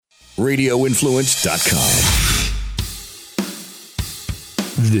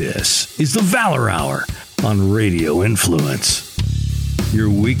RadioInfluence.com. This is the Valor Hour on Radio Influence. Your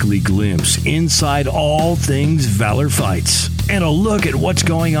weekly glimpse inside all things Valor fights and a look at what's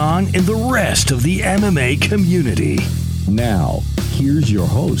going on in the rest of the MMA community. Now, here's your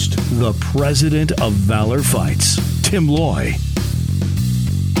host, the president of Valor Fights, Tim Loy.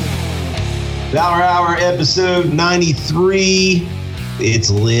 Valor Hour episode 93.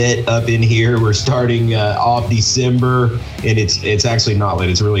 It's lit up in here. We're starting off December, and it's actually not lit.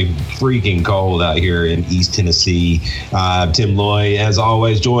 It's really freaking cold out here in East Tennessee. Tim Loy, as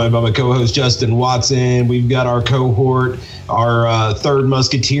always, joined by my co-host Justin Watson. We've got our cohort, our third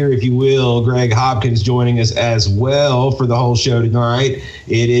musketeer, if you will, Greg Hopkins, joining us as well for the whole show tonight.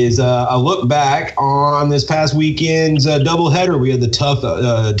 It is a look back on this past weekend's doubleheader. We had the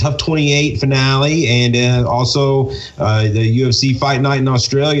TUF 28 finale, and also the UFC Fight Night in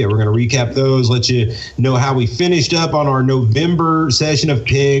Australia. We're going to recap those, let you know how we finished up on our November session of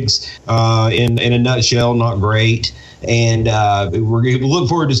picks. In a nutshell, not great. And we're going to look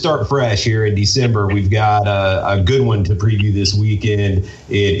forward to start fresh here in December. We've got a good one to preview this weekend. It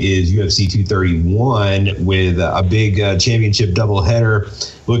is UFC 231 with a big championship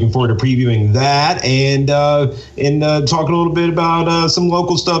doubleheader. Looking forward to previewing that and talking a little bit about some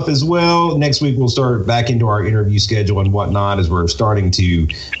local stuff as well. Next week, we'll start back into our interview schedule and whatnot as we're starting to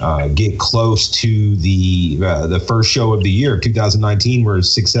get close to the first show of the year, 2019. We're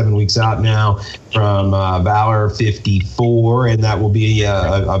 6-7 weeks out now from Valor 54, and that will be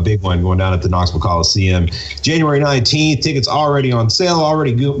a big one going down at the Knoxville Coliseum. January 19th, tickets already on sale,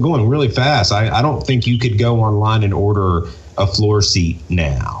 already going really fast. I don't think you could go online and order a floor seat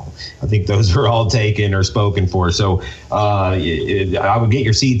now. I think those are all taken or spoken for. So I would get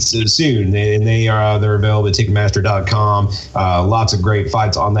your seats soon, and they're available at Ticketmaster.com. Lots of great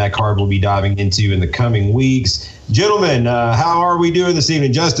fights on that card we'll be diving into in the coming weeks. Gentlemen, how are we doing this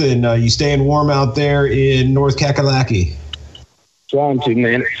evening? Justin, you staying warm out there in North Kakalaki? Trying to,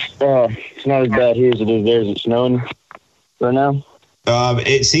 man. It's not as bad here as it is there. Is it snowing right now?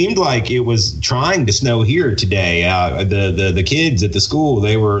 It seemed like it was trying to snow here today. The kids at the school,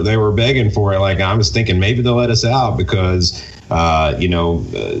 they were begging for it. Like, I was thinking maybe they'll let us out because up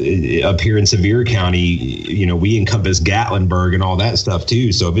here in Sevier County, we encompass Gatlinburg and all that stuff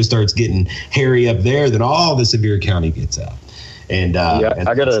too. So if it starts getting hairy up there, then all the Sevier County gets out. And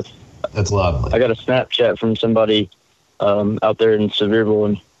that's lovely. I got a Snapchat from somebody out there in Sevierville,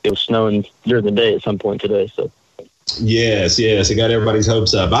 and it was snowing during the day at some point today. So. Yes, it got everybody's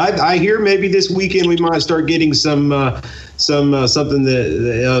hopes up. I hear maybe this weekend we might start getting something of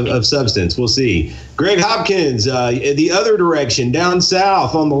substance. We'll see. Greg Hopkins, the other direction, down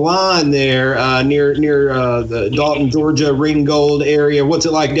south on the line there, near the Dalton, Georgia, Ringgold area. What's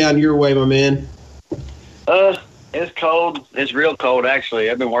it like down your way, my man? It's cold. It's real cold, actually.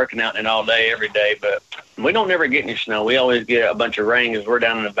 I've been working out in it all day, every day, but we don't ever get any snow. We always get a bunch of rain because we're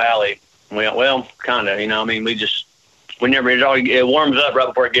down in the valley. Well, kind of, it warms up right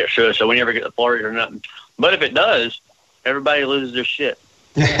before it gets to us, so we never get the flurries or nothing. But if it does, everybody loses their shit.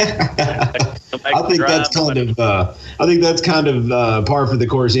 I think that's kind of par for the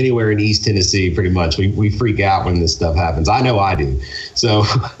course anywhere in East Tennessee. Pretty much, we freak out when this stuff happens. I know I do. So,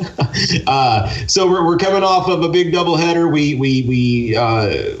 so we're coming off of a big doubleheader.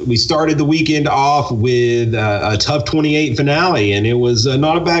 We started the weekend off with a TUF 28 finale, and it was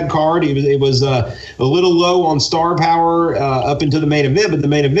not a bad card. It was a little low on star power up into the main event, but the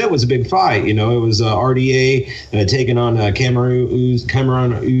main event was a big fight. It was RDA taking on Cameron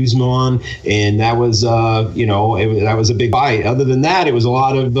Usman, and that was that was a big fight. Other than that, it was a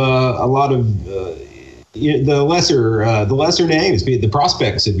lot of the lesser names, the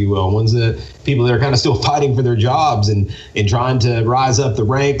prospects, if you will, ones that people that are kind of still fighting for their jobs and trying to rise up the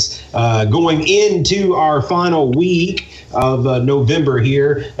ranks. Going into our final week of November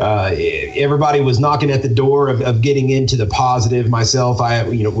here, everybody was knocking at the door of getting into the positive. Myself,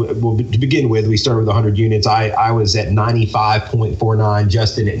 to begin with, we started with 100 units. I was at 95.49,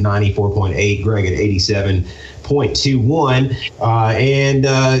 Justin at 94.8, Greg at 87.21, and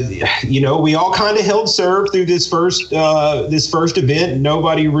we all kind of held serve through this first event.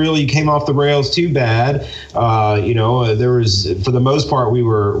 Nobody really came off the rails too bad. There was, for the most part, we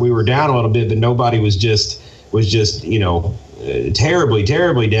were down a little bit, but nobody was just terribly,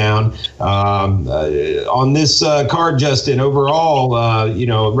 terribly down. On this card, Justin, overall,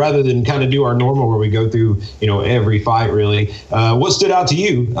 rather than kind of do our normal where we go through, every fight really, what stood out to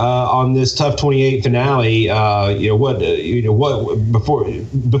you on this TUF 28 finale?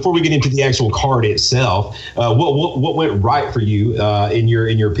 Before we get into the actual card itself, what went right for you in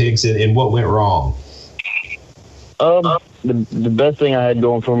your picks, and what went wrong? The best thing I had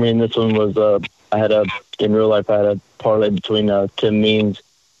going for me in this one was in real life I had a parlay between Tim Means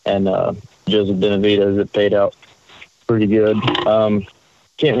and Joseph Benavidez that paid out pretty good. Can't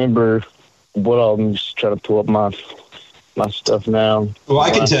remember what all. I'm just trying to pull up my stuff now. Well, I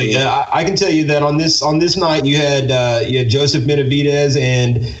can tell you that on this night you had Joseph Benavidez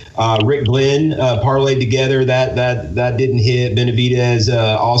and Rick Glenn parlayed together. That didn't hit. Benavidez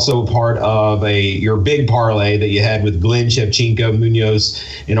also part of your big parlay that you had with Glenn, Shevchenko, Munoz,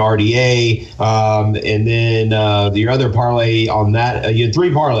 and RDA. And then your other parlay on that, you had three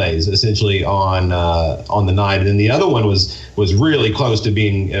parlays essentially on the night. And then the other one was really close to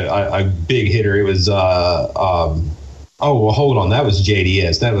being a big hitter. It was oh, well, hold on. That was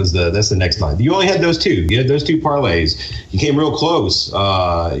JDS. That's the next night. You only had those two. You had those two parlays. You came real close,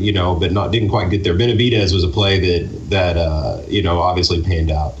 but didn't quite get there. Benavidez was a play that obviously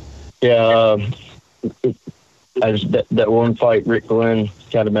panned out. Yeah, that one fight, Rick Glenn,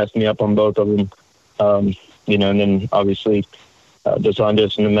 kind of messed me up on both of them. And then obviously Dos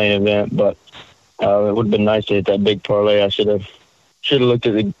Anjos in the main event, but it would have been nice to hit that big parlay. I should have looked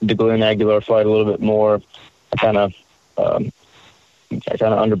at the Glenn Aguilar fight a little bit more. I kind of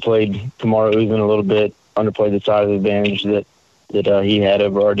underplayed Kamaru Usman a little bit, underplayed the size advantage that he had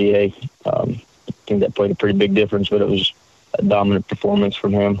over RDA. I think that played a pretty big difference, but it was a dominant performance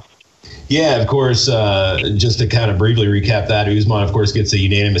from him. Yeah, of course, just to kind of briefly recap that, Usman, of course, gets a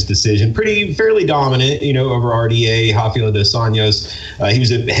unanimous decision. Fairly dominant, over RDA, Rafael Dos Anjos. He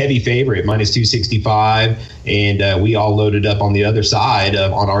was a heavy favorite, minus 265, and we all loaded up on the other side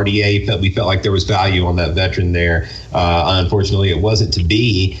on RDA. We felt like there was value on that veteran there. Unfortunately, it wasn't to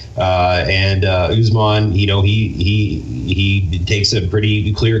be. And Usman, he takes a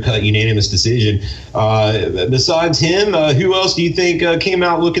pretty clear-cut unanimous decision. Besides him, who else do you think came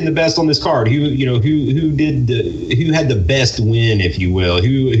out looking the best on this card? Who had the best win, if you will?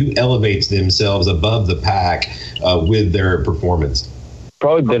 Who elevates themselves above the pack with their performance?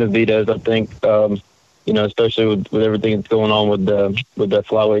 Probably Benavidez, I think. Especially with everything that's going on with the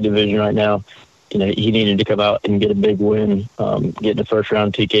flyweight division right now. He needed to come out and get a big win. Getting the first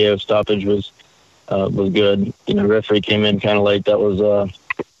round TKO stoppage was good. Referee came in kind of late. That was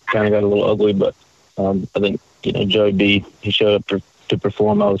kind of got a little ugly, but I think Joey B, he showed up to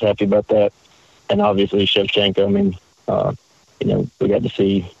perform. I was happy about that. And obviously Shevchenko. I mean, we got to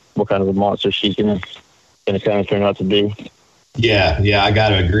see what kind of a monster she's gonna kind of turn out to be. Yeah, I got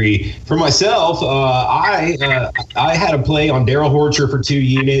to agree. For myself, I had a play on Daryl Horcher for 2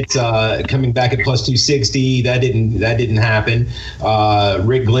 units, coming back at plus 260. That didn't happen.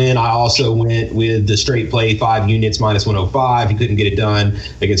 Rick Glenn, I also went with the straight play 5 units minus 105. He couldn't get it done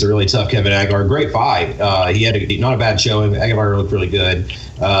against a really tough Kevin Aguilar. Great fight. He had not a bad showing. Aguilar looked really good.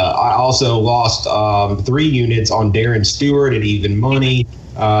 I also lost 3 units on Darren Stewart at even money.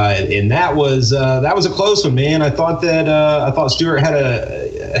 And that was a close one, man. I thought Stewart had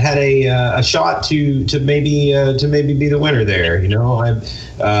a shot to maybe be the winner there.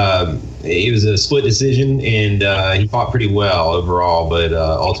 It was a split decision, and he fought pretty well overall, but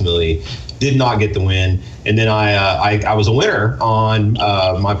ultimately did not get the win. And then I was a winner on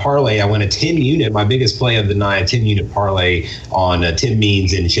my parlay. I went a 10-unit, my biggest play of the night, a 10-unit parlay on Tim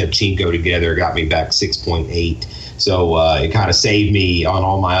Means and Shevchenko together, got me back 6.8. So it kind of saved me on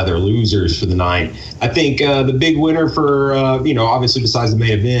all my other losers for the night. I think the big winner for, obviously besides the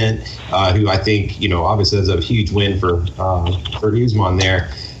main event, who I think, obviously has a huge win for Usman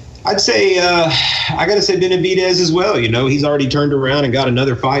there. I'd say, I got to say Benavidez as well. He's already turned around and got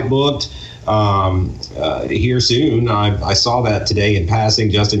another fight booked here soon. I saw that today in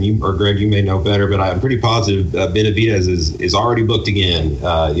passing. Justin, or Greg, you may know better, but I'm pretty positive Benavidez is already booked again,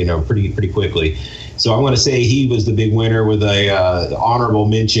 pretty quickly. So I want to say he was the big winner with a honorable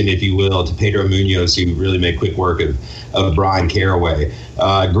mention, if you will, to Pedro Munoz, who really made quick work of Brian Caraway.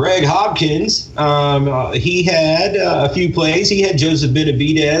 Greg Hopkins, he had a few plays. He had Joseph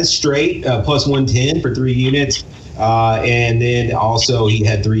Benavidez straight, plus 110 for 3 units. And then also he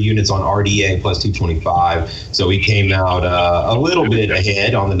had 3 units on RDA plus 225. So he came out a little bit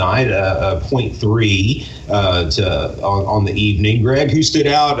ahead on the night, 0.3 on the evening. Greg, who stood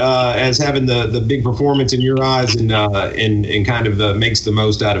out as having the big performance in your eyes and kind of makes the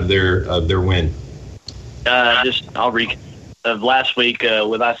most out of their win? I'll of last week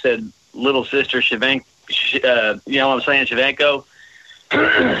when I said little sister Shevchenko, you know what I'm saying, Shevchenko.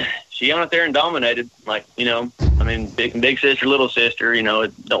 She went out there and dominated. Like, you know, I mean, big sister, little sister. You know,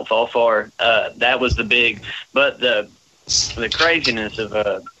 it don't fall far. That was the big, but the craziness of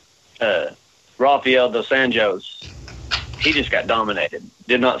Rafael dos Anjos. He just got dominated.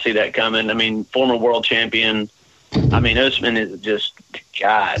 Did not see that coming. I mean, former world champion. I mean, Usman is just,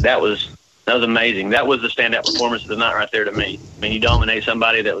 God, that was amazing. That was the standout performance of the night right there to me. I mean, you dominate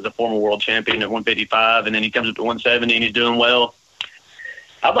somebody that was a former world champion at 155, and then he comes up to 170 and he's doing well.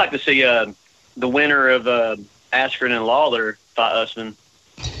 I'd like to see the winner of Askren and Lawler fight Usman.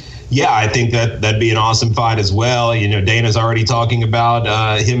 Yeah, I think that'd be an awesome fight as well. You know, Dana's already talking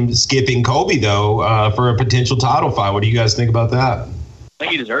about him skipping Colby, though, for a potential title fight. What do you guys think about that? I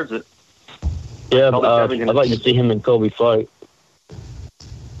think he deserves it. Yeah, I'd like to see him and Colby fight.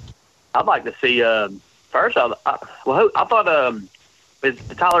 I'd like to see first. I thought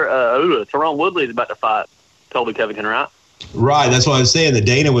Tyrone Woodley is about to fight Colby Covington, right? Right, that's what I was saying. That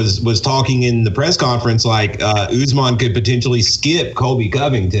Dana was talking in the press conference like Usman could potentially skip Colby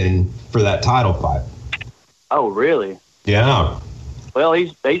Covington for that title fight. Oh, really? Yeah. Well,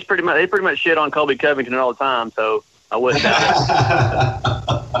 he's pretty much shit on Colby Covington all the time, so I wouldn't doubt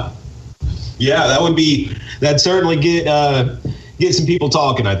it. Yeah, that'd certainly get some people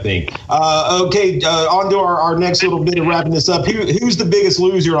talking, I think. Okay, on to our next little bit of wrapping this up. Who's the biggest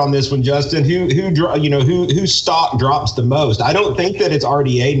loser on this one, Justin? Whose stock drops the most? I don't think that it's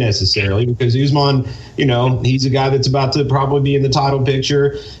RDA necessarily, because Usman, you know, he's a guy that's about to probably be in the title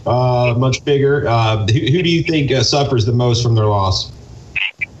picture, much bigger. Who do you think suffers the most from their loss?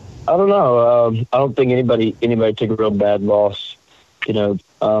 I don't know. I don't think anybody took a real bad loss. You know,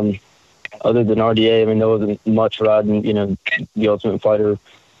 other than RDA, I mean, there wasn't much riding, you know, the Ultimate Fighter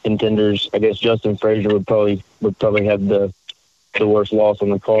contenders. I guess Justin Frazier would probably have the worst loss on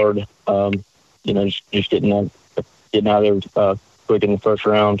the card. You know, just getting out of there quick in the first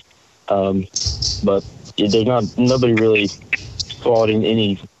round. But there's nobody really fought in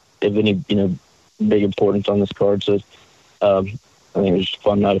any you know, big importance on this card. So I think it was just a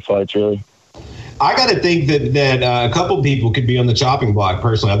fun night of fights, really. I got to think that a couple people could be on the chopping block.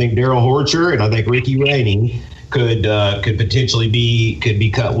 Personally, I think Daryl Horcher and I think Ricky Rainey could potentially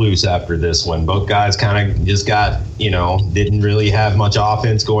be cut loose after this one. Both guys kind of just got, you know, didn't really have much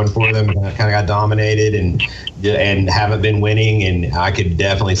offense going for them. Kind of got dominated and haven't been winning. And I could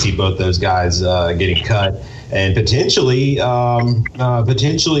definitely see both those guys getting cut. And potentially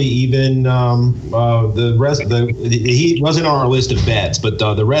even the rest. He wasn't on our list of bets, but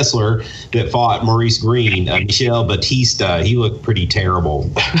the wrestler that fought Maurice Green, Michel Batista, he looked pretty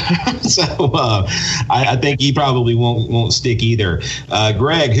terrible. So I think he probably won't stick either.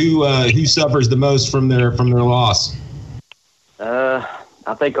 Greg, who suffers the most from their loss?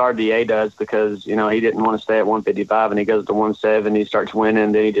 I think RDA does, because, you know, he didn't want to stay at 155 and he goes to 170, he starts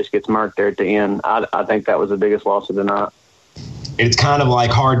winning, then he just gets marked there at the end. I think that was the biggest loss of the night. It's kind of like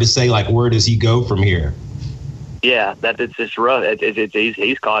hard to say, like, where does he go from here? Yeah, it's just rough.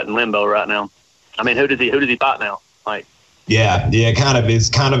 He's caught in limbo right now. I mean, who does he fight now? Like, yeah, it's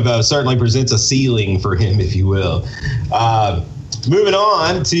kind of certainly presents a ceiling for him, if you will. Moving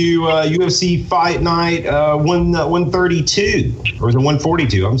on to UFC Fight Night 132, or the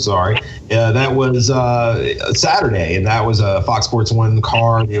 142, I'm sorry. That was Saturday, and that was a Fox Sports 1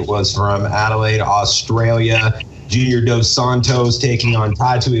 card. It was from Adelaide, Australia. Junior Dos Santos taking on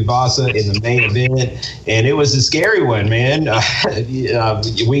Tai Tuivasa in the main event, and it was a scary one, man.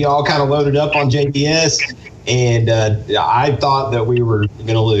 We all kind of loaded up on JBS, and I thought that we were going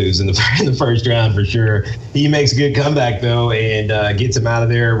to lose in the first round for sure. He makes a good comeback, though, and gets him out of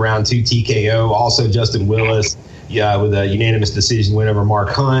there. Round 2 TKO. Also, Justin Willis, with a unanimous decision win over Mark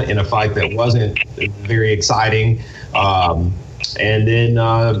Hunt in a fight that wasn't very exciting. And then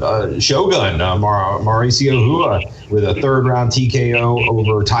Shogun, Mauricio Hua, with a third-round TKO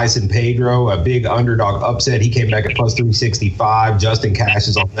over Tyson Pedro, a big underdog upset. He came back at plus 365. Justin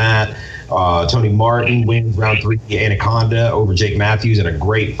cashes on that. Tony Martin wins round 3 Anaconda over Jake Matthews in a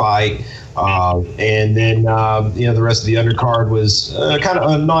great fight. And then, the rest of the undercard was kind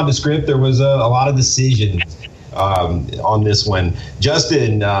of nondescript. There was a lot of decisions on this one.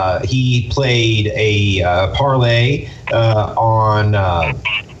 Justin, he played a parlay on.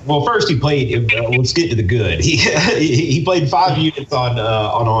 Well, first he played. Let's get to the good. He played 5 units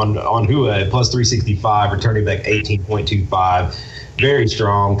on Hua at plus 365, returning back 18.25. Very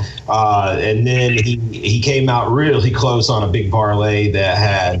strong. And then he came out really close on a big parlay that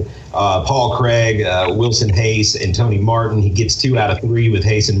had Paul Craig, Wilson Hayes, and Tony Martin. He gets 2 out of 3 with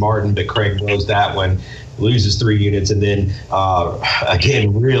Hayes and Martin, but Craig blows that one. loses 3 units. And then,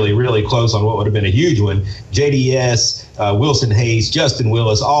 again, really, really close on what would have been a huge one. JDS, Wilson Hayes, Justin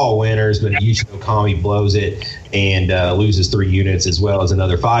Willis, all winners, but Yushin Okami blows it and loses 3 units, as well as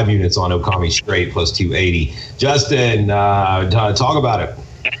another 5 units on Okami straight plus 280. Justin, talk about it.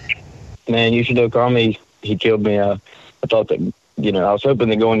 Man, Yushin Okami, he killed me. I thought that, I was hoping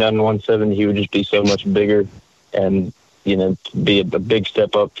that going down to 170, he would just be so much bigger and, be a big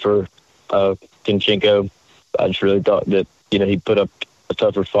step up for Kunchenko. I just really thought that, he put up a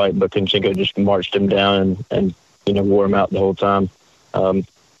tougher fight, but Kunchenko just marched him down and wore him out the whole time.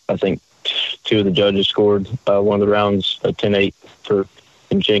 I think 2 of the judges scored one of the rounds 10-8 for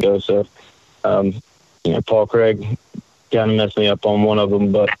Kunchenko. So, Paul Craig kind of messed me up on one of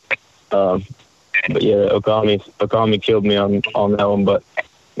them, but yeah, Okami killed me on that one. But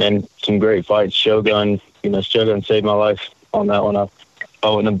man, some great fights. Shogun, Shogun saved my life on that one. I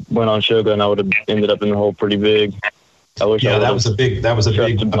wouldn't have went on Shogun, I would have ended up in the hole pretty big. I wish. Yeah, that was a big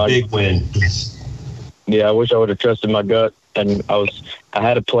win. Yeah, I wish I would have trusted my gut, and I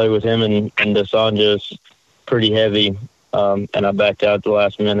had to play with him and Desanjos pretty heavy, and I backed out at the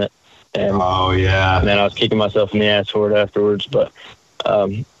last minute. And man, I was kicking myself in the ass for it afterwards, but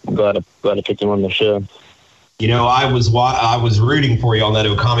glad I picked him on the show. I was rooting for you on that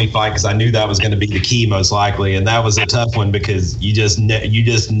Okami fight because I knew that was going to be the key most likely, and that was a tough one because you just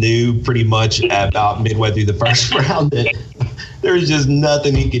knew pretty much about midway through the first round that there was just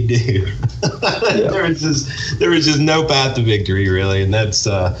nothing he could do. Yeah. there was just no path to victory really, and that's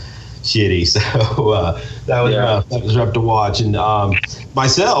shitty. So that was rough. That was rough to watch. And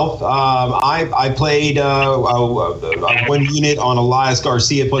myself, I played 1 unit on Elias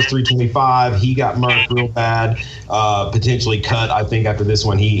Garcia plus 325. He got murked real bad, potentially cut. I think after this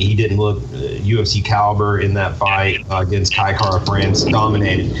one, he didn't look UFC caliber in that fight against Kai Kara France.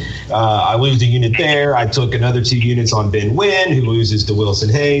 Dominated. I lose a unit there. I took another 2 units on Ben Wynn, who loses to Wilson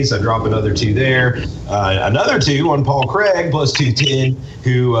Hayes. I drop another 2 there. Another 2 on Paul Craig plus 210,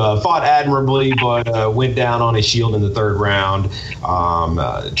 who fought admirably but went down on his shield in the 3rd round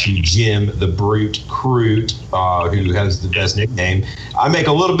to Jim the Brute Crute, who has the best nickname. I make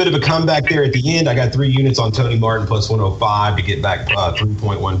a little bit of a comeback there at the end. I got 3 units on Tony Martin plus 105 to get back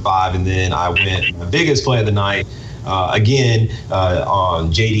 3.15, and then I went my biggest play of the night. Again,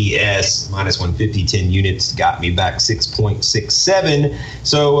 on JDS, minus 150, 10 units got me back 6.67.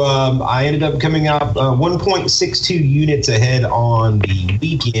 So I ended up coming out 1.62 units ahead on the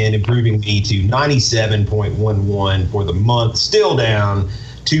weekend, improving me to 97.11 for the month. Still down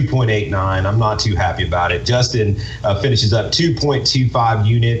 2.89. I'm not too happy about it. Justin finishes up 2.25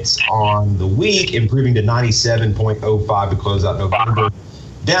 units on the week, improving to 97.05 to close out November.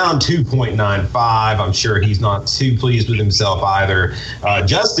 Down 2.95. I'm sure he's not too pleased with himself either.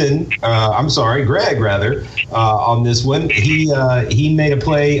 Greg, on this one. He made a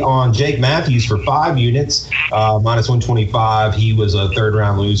play on Jake Matthews for 5 units, minus 125. He was a 3rd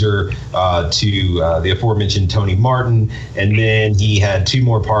round loser to the aforementioned Tony Martin. And then he had 2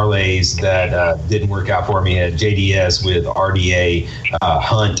 more parlays that didn't work out for him. He had JDS with RDA,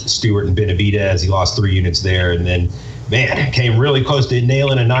 Hunt, Stewart, and Benavidez. He lost 3 units there. And then man, came really close to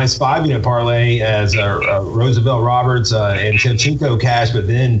nailing a nice 5-unit parlay as Roosevelt Roberts and Shevchenko cash, but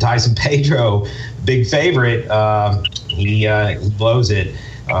then Tyson Pedro, big favorite, he blows it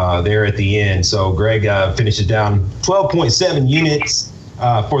there at the end. So Greg finishes down 12.7 units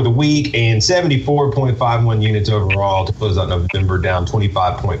for the week and 74.51 units overall to close out November, down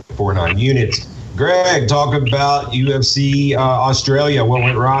 25.49 units. Greg, talk about UFC Australia. What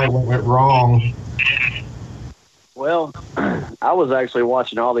went right? What went wrong? Well, I was actually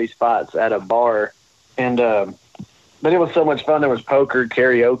watching all these fights at a bar, and but it was so much fun. There was poker,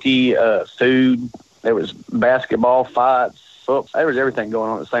 karaoke, food. There was basketball fights. So there was everything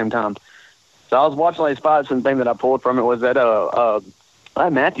going on at the same time. So I was watching all these fights, and the thing that I pulled from it was that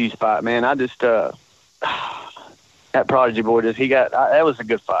Matthews fight. Man, I just that Prodigy boy that was a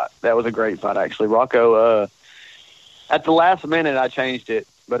good fight. That was a great fight actually. Rocco. At the last minute, I changed it,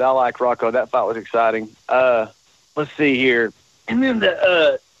 but I like Rocco. That fight was exciting. Let's see here. And then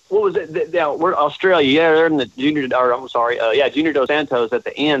what was it? We're Australia. Yeah, they're in the Junior Dos Santos at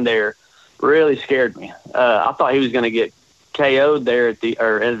the end there really scared me. I thought he was going to get KO'd there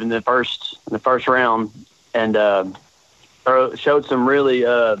in the first round, and showed some really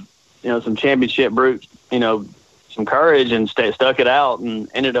some championship brute, some courage and stuck it out and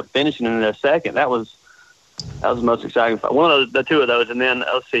ended up finishing in a second. That was the most exciting fight. One of the 2 of those, and then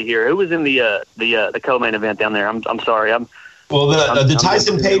let's see here, who was in the co-main event down there? I'm sorry, Well, the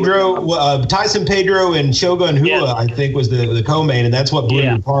Tyson Pedro and Shogun Hua, I think, was the co-main, and that's what blew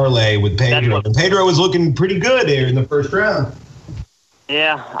your parlay with Pedro. And Pedro was looking pretty good there in the first round.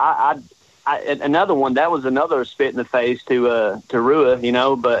 Yeah, I another one that was another spit in the face to Rua,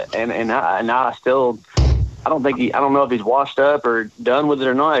 but I still I don't know if he's washed up or done with it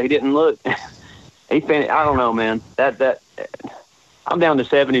or not. He didn't look. I don't know, man. That I'm down to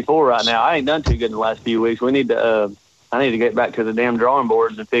 74 right now. I ain't done too good in the last few weeks. I need to get back to the damn drawing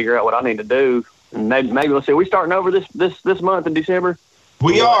boards and figure out what I need to do. And maybe we'll see. Are we starting over this month in December?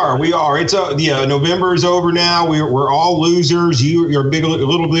 We are. It's November is over now. We're all losers. You're a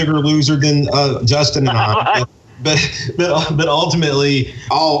little bigger loser than Justin and I. But ultimately,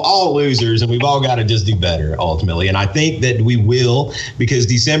 all losers, and we've all got to just do better ultimately. And I think that we will, because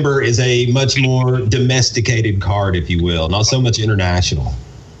December is a much more domesticated card, if you will, not so much international.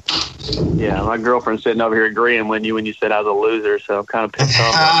 Yeah, my girlfriend's sitting over here agreeing with you when you said I was a loser, so I'm kind of pissed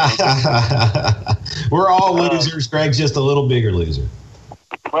off. We're all losers. Greg's just a little bigger loser.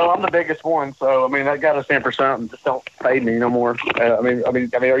 Well, I'm the biggest one, so I mean that got to stand for something. Just don't fade me no more. I mean, or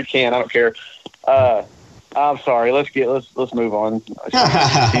you can. I don't care. I'm sorry. Let's move on. She's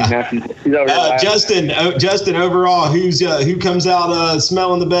over here Justin. Overall, who comes out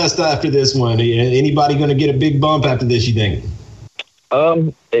smelling the best after this one? Anybody going to get a big bump after this? You think?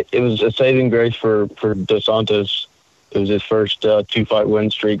 It was a saving grace for Dos Santos. It was his first 2-fight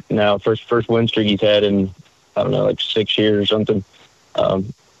win streak. Now, first win streak he's had in I don't know, like 6 years or something.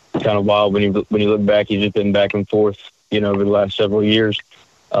 Kind of wild when you look back. He's just been back and forth, over the last several years.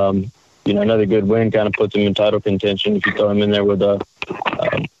 Another good win kind of puts him in title contention. If you throw him in there with I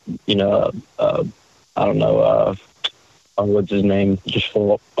don't know, what's his name? Just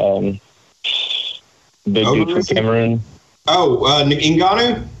full, big dude from Cameroon.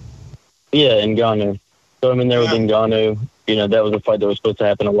 Ngannou? Yeah, Ngannou. Throw him in there with Ngannou. That was a fight that was supposed to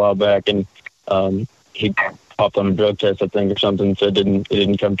happen a while back, and he popped on a drug test, I think, or something, so it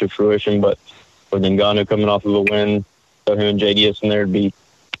didn't come to fruition. But with Ngannou coming off of a win, throw him and JDS in there, it'd be,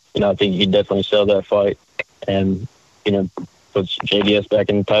 I think you could definitely sell that fight, and puts JDS back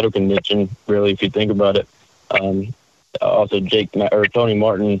in title contention. Really, if you think about it. Also, Tony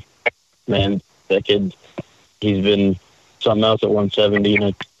Martin, man, that kid, he's been something else at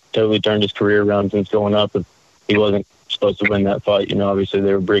 170. Totally turned his career around since going up. But he wasn't supposed to win that fight. Obviously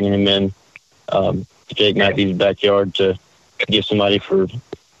they were bringing him in Jake Matthews' backyard to give somebody for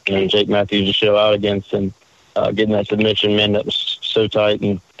Jake Matthews to show out against, and getting that submission, man, that was so tight,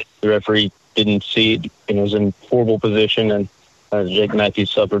 and the referee didn't see it. It was in horrible position, and Jake Matthews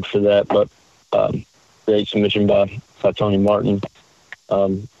suffered for that. But great submission by Tony Martin.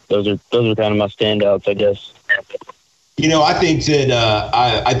 Those are kind of my standouts, I guess. I think that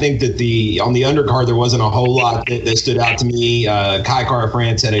on the undercard there wasn't a whole lot that stood out to me. Kai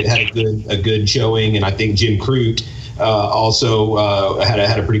Kara-France had a good showing, and I think Jim Crute also had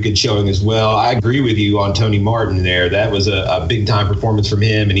a pretty good showing as well. I agree with you on Tony Martin there. That was a big time performance from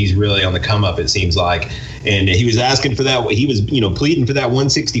him, and he's really on the come up, it seems like. And he was asking for that. He was pleading for that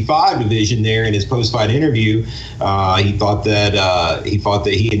 165 division there in his post fight interview. He thought that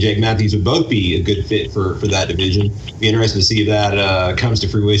he and Jake Matthews would both be a good fit for that division. Be interested to see if that comes to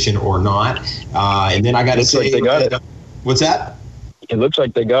fruition or not. And then I got to say, like they got it. What's that? It looks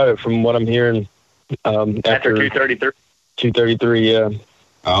like they got it from what I'm hering. After 233. 233, yeah.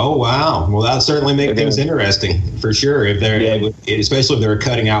 Oh wow! Well, that certainly make things interesting for sure. If they're, especially if they're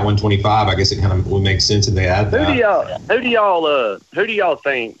cutting out 125, I guess it kind of would make sense if they add that. Who do y'all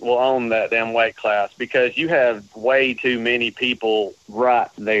think will own that damn weight class? Because you have way too many people right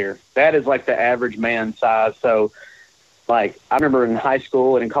there. That is like the average man size. So, like I remember in high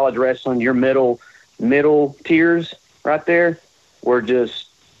school and in college wrestling, your middle tiers right there were just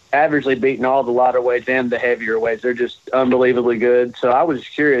averagely beating all the lighter weights and the heavier weights. They're just unbelievably good. So I was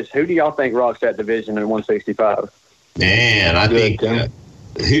curious, who do y'all think rocks that division in 165? Man, I think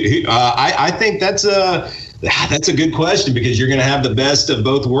I think that's a good question, because you're going to have the best of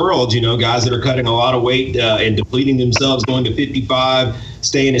both worlds. Guys that are cutting a lot of weight and depleting themselves, going to 55,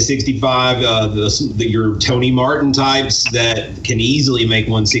 staying at 65. Your Tony Martin types that can easily make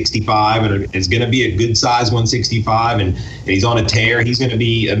 165 and is going to be a good size 165, and he's on a tear. He's going to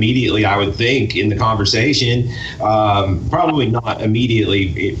be immediately, I would think, in the conversation. Probably not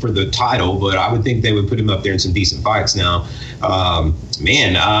immediately for the title, but I would think they would put him up there in some decent fights now.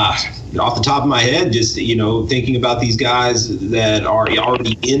 Off the top of my head, just thinking about these guys that are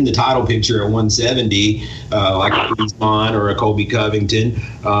already in the title picture at 170, like a Griezmann or a Colby Covington.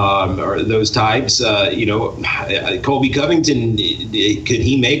 Usman, or those types. Colby Covington, could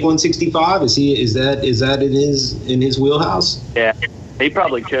he make 165? Is that in his wheelhouse? Yeah, he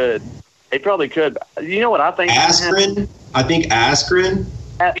probably could. You know what I think? Askren.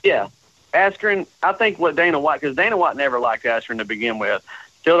 Yeah, Askren. I think what Dana White, because Dana White never liked Askren to begin with.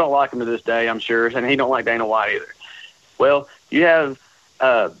 Still don't like him to this day, I'm sure, and he don't like Dana White either. Well, you have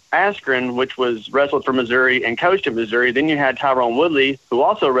Askren, which was wrestled for Missouri and coached at Missouri. Then you had Tyron Woodley, who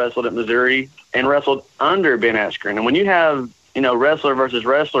also wrestled at Missouri and wrestled under Ben Askren. And when you have, wrestler versus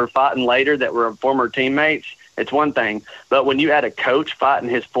wrestler fighting later that were former teammates, it's one thing. But when you add a coach fighting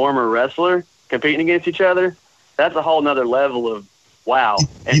his former wrestler competing against each other, that's a whole nother level of wow.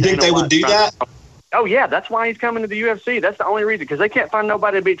 And you think they would do that? Oh, yeah, that's why he's coming to the UFC. That's the only reason, because they can't find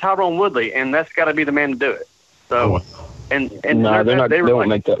nobody to beat Tyron Woodley, and that's got to be the man to do it. So, no, they won't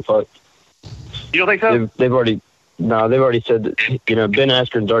make that fight. You don't think so? They've already said that. Ben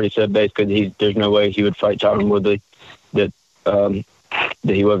Askren's already said basically there's no way he would fight Tyron Woodley. That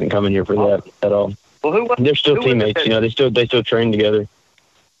he wasn't coming here for that at all. Well, they're still teammates. They still train together.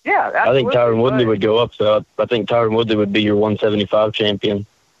 Yeah, absolutely. I think Tyron Woodley would go up. So I think Tyron Woodley would be your 175 champion.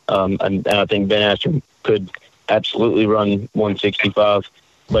 And I think Ben Askren could absolutely run 165,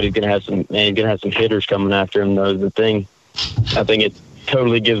 but he's gonna have some hitters coming after him. Though the thing, I think it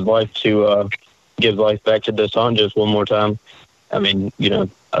totally gives life back to Dos Anjos one more time. I mean,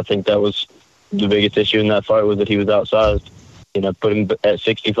 I think that was the biggest issue in that fight was that he was outsized. Put him at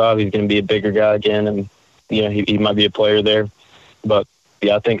 65, he's going to be a bigger guy again, and he might be a player there. But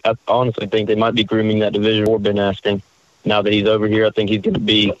yeah, I honestly think they might be grooming that division for Ben Askren. Now that he's over here, I think he'll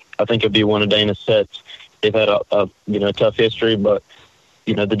be one of Dana's sets. They've had a tough history, but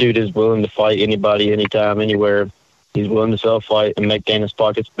the dude is willing to fight anybody, anytime, anywhere. He's willing to self-fight and make Dana's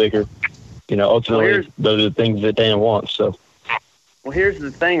pockets bigger. Ultimately, those are the things that Dana wants. So, well, here's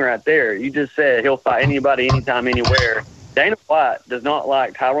the thing right there. You just said he'll fight anybody, anytime, anywhere. Dana White does not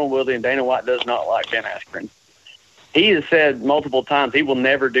like Tyron Woodley, and Dana White does not like Ben Askren. He has said multiple times he will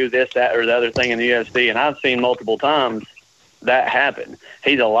never do this, that, or the other thing in the UFC, and I've seen multiple times that happen.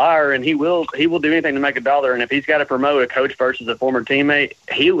 He's a liar, and he will do anything to make a dollar. And if he's got to promote a coach versus a former teammate,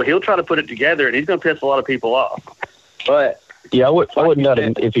 he'll try to put it together, and he's going to piss a lot of people off. But yeah, I wouldn't doubt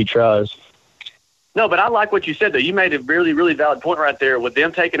him if he tries. No, but I like what you said, though. You made a really, really valid point right there with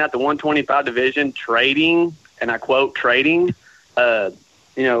them taking out the 125 division, trading, and I quote, trading,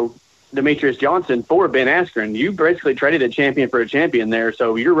 Demetrius Johnson for Ben Askren. You basically traded a champion for a champion there.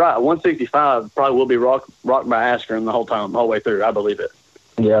 So you're right. 165 probably will be rocked by Askren the whole way through. I believe it.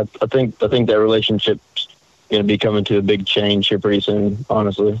 Yeah, I think that relationship's going to be coming to a big change here pretty soon,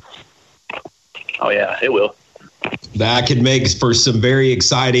 honestly. Oh, yeah, it will. That could make for some very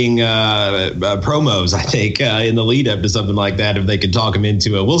exciting promos, I think, in the lead up to something like that, if they could talk him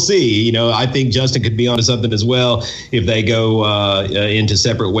into it. We'll see. I think Justin could be onto something as well if they go into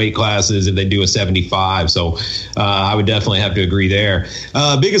separate weight classes, if they do a 75. So I would definitely have to agree there.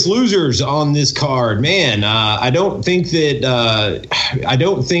 Biggest losers on this card, man. I don't think that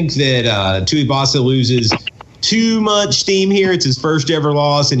Tuivasa loses too much steam here. It's his first ever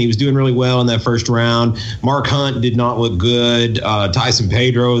loss, and he was doing really well in that first round. Mark Hunt did not look good. Tyson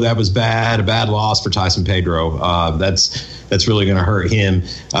Pedro, that was bad. A bad loss for Tyson Pedro. That's really going to hurt him.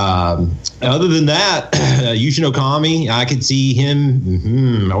 Other than that, Yushin Okami, I could see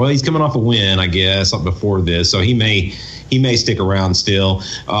him. Well, he's coming off a win, I guess, before this, so he may stick around still.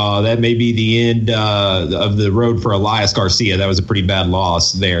 That may be the end of the road for Elias Garcia. That was a pretty bad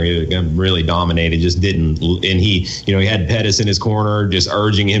loss there. He really dominated, just didn't. And he had Pettis in his corner, just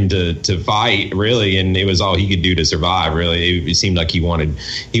urging him to fight, really, and it was all he could do to survive. Really, it seemed like he wanted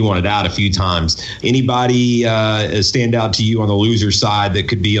out a few times. Anybody stand out to you on the loser side that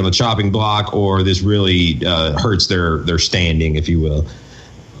could be on the chopping block, or this really hurts their standing, if you will?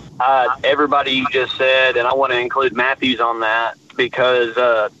 Everybody you just said, and I want to include Matthews on that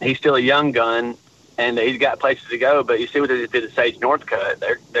because he's still a young gun and he's got places to go. But you see what they just did at Sage Northcutt.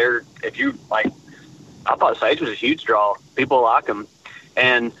 They're if you like, I thought Sage was a huge draw. People like him,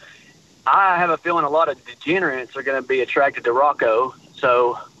 and I have a feeling a lot of degenerates are going to be attracted to Rocco.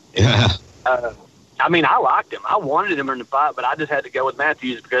 So, yeah. I liked him. I wanted him in the fight, but I just had to go with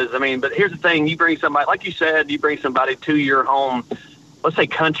Matthews because but here's the thing: you bring somebody, like you said, to your home. Let's say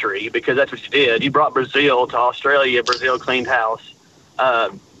country, because that's what you did. You brought Brazil to Australia. Brazil cleaned house.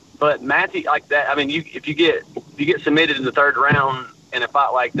 But Matthew, like that, if you get submitted in the third round in a fight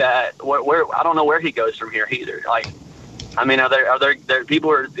like that, where I don't know where he goes from here either. Are there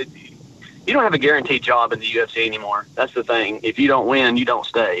people you don't have a guaranteed job in the UFC anymore. That's the thing. If you don't win, you don't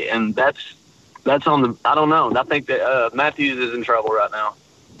stay, and that's that's on the. I don't know. I think that Matthews is in trouble right now.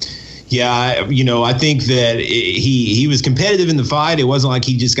 Yeah, I think that he was competitive in the fight. It wasn't like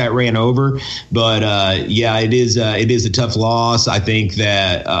he just got ran over, but it is a tough loss. I think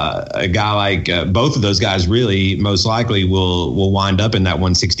that a guy like both of those guys really most likely will wind up in that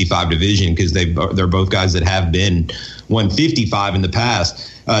 165 division because they're both guys that have been 155 in the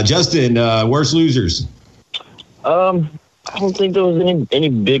past. Justin, worst losers? I don't think there was any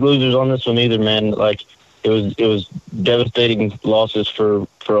big losers on this one either, man. Like it was devastating losses for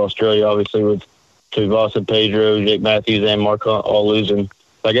Australia, obviously, with Tuivasa, Pedro, Jake Matthews, and Mark Hunt all losing.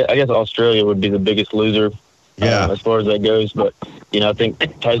 I guess Australia would be the biggest loser as far as that goes. But, I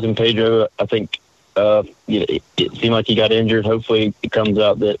think Tyson Pedro, it seemed like he got injured. Hopefully it comes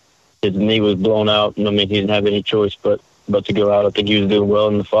out that his knee was blown out. And, he didn't have any choice but to go out. I think he was doing well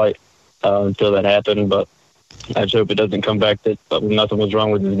in the fight until that happened. But I just hope it doesn't come back that nothing was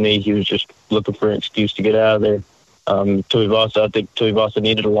wrong with his knee. He was just looking for an excuse to get out of there. Tuivasa, I think Tuivasa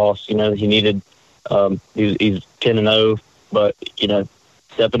needed a loss. He needed he's 10-0, but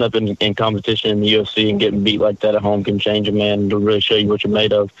stepping up in competition in the UFC and getting beat like that at home can change a man to really show you what you're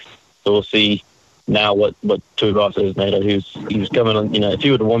made of. So we'll see now what Tuivasa is made of. He was coming on. If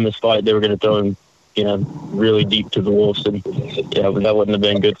he would have won this fight, they were going to throw him really deep to the wolves, and that wouldn't have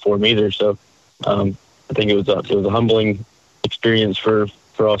been good for him either. So I think it was a humbling experience for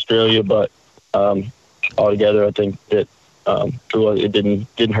Australia, but altogether, I think that it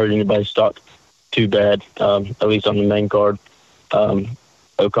didn't hurt anybody's stock too bad, at least on the main card.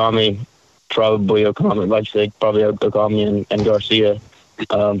 Okami, like you said, probably Okami and Garcia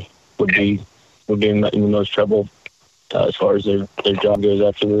would be in the most trouble as far as their job goes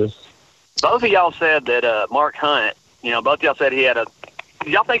after this. Both of y'all said that Mark Hunt, both of y'all said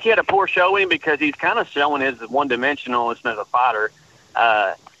did y'all think he had a poor showing because he's kind of showing his one-dimensionalism as a fighter?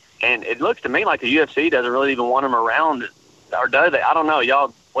 And it looks to me like the UFC doesn't really even want him around, or do they? I don't know.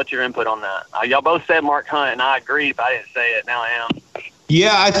 Y'all, what's your input on that? Y'all both said Mark Hunt, and I agreed. If I didn't say it, now I am.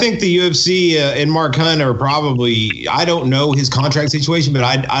 Yeah, I think the UFC and Mark Hunt are probably, I don't know his contract situation, but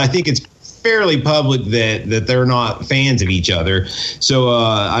I think it's fairly public that they're not fans of each other. So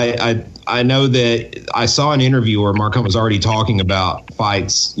I know that I saw an interview where Mark Hunt was already talking about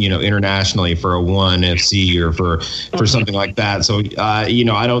fights, internationally for a ONE FC or for something like that. So,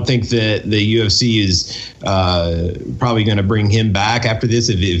 I don't think that the UFC is probably going to bring him back after this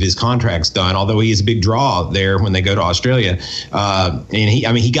if his contract's done, although he is a big draw there when they go to Australia. And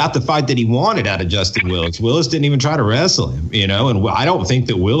he got the fight that he wanted out of Justin Willis. Willis didn't even try to wrestle him, and I don't think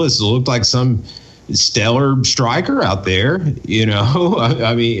that Willis looked like some stellar striker out there, I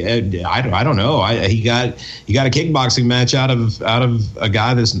don't know. He got a kickboxing match out of a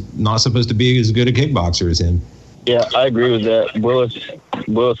guy that's not supposed to be as good a kickboxer as him. Yeah, I agree with that.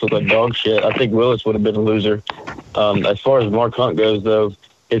 Willis looked like dog shit. I think Willis would have been a loser. As far as Mark Hunt goes, though,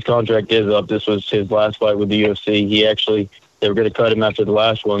 his contract is up. This was his last fight with the UFC. They were going to cut him after the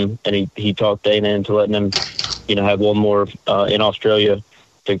last one, and he talked Dana into letting him, have one more in Australia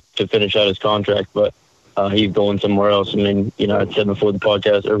to finish out his contract, but he's going somewhere else. I said before the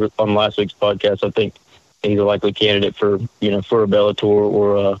podcast, or on last week's podcast, I think he's a likely candidate for a Bellator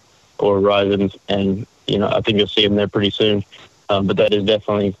or a Ryzen, and I think you'll see him there pretty soon. But that is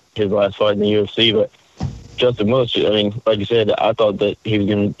definitely his last fight in the UFC. But Justin Willis, like you said, I thought that he was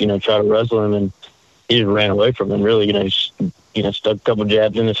going to try to wrestle him, and he just ran away from him. Really, stuck a couple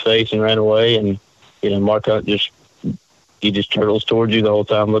jabs in his face and ran away, and Mark Hunt just turtles towards you the whole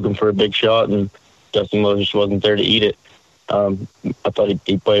time looking for a big shot, and Justin Willis just wasn't there to eat it. I thought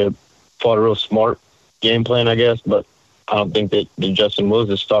he fought a real smart game plan, I guess, but I don't think that Justin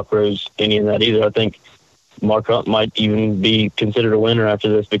Willis' stock rose any in that either. I think Mark Hunt might even be considered a winner after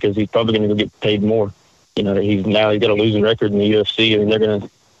this because he's probably going to go get paid more. He's got a losing record in the UFC.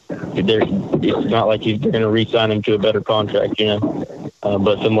 It's not like they're going to re-sign him to a better contract,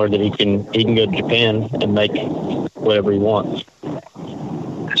 but somewhere that he can go to Japan and make whatever he wants.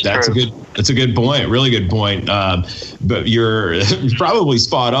 That's a good point. Really good point. But you're probably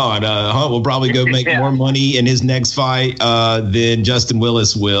spot on. Hunt will probably go make more money in his next fight than Justin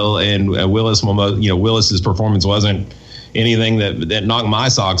Willis will, and Willis will. Willis's performance wasn't anything that knocked my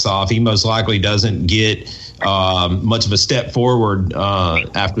socks off. He most likely doesn't get much of a step forward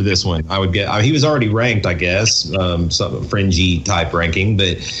after this one. I would get. He was already ranked, I guess, some fringy type ranking,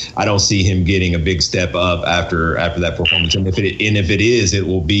 but I don't see him getting a big step up after that performance. And if it is, it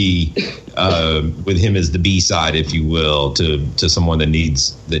will be with him as the B side, if you will, to someone that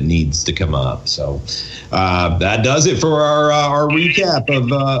needs to come up. So that does it for our recap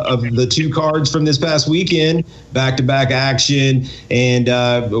of the two cards from this past weekend, back-to-back action, and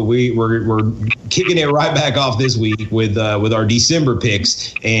we're kicking it right back off this week with our December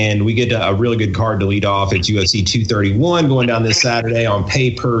picks, and we get a really good card to lead off. It's UFC 231 going down this Saturday on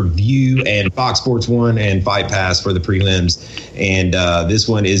pay-per-view and Fox Sports 1 and Fight Pass for the prelims, and this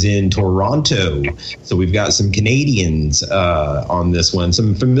one is in Toronto. So we've got some Canadians on this one,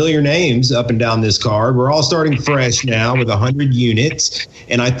 some familiar names up and down this card. We're all starting fresh now with 100 units,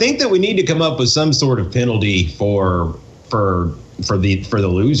 and I think that we need to come up with some sort of penalty for the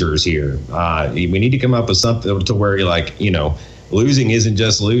losers here. We need to come up with something to where you're like, losing isn't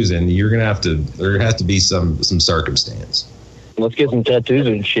just losing. You're gonna have to. There has to be some circumstance. Let's get some tattoos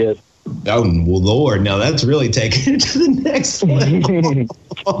and shit. Oh, well, Lord, now that's really taking it to the next level.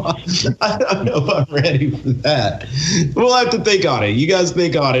 I don't know if I'm ready for that. We'll have to think on it. You guys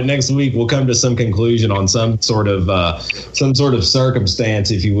think on it. Next week, we'll come to some conclusion on some sort of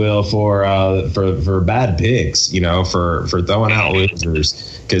circumstance, if you will, for bad picks, for throwing out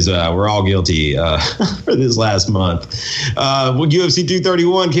losers, because we're all guilty for this last month. UFC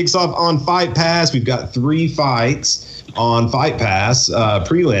 231 kicks off on Fight Pass. We've got 3 fights on Fight Pass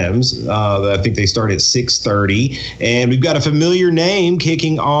prelims. I think they start at 6:30, and we've got a familiar name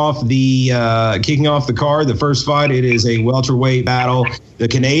kicking off the card. The first fight, it is a welterweight battle. The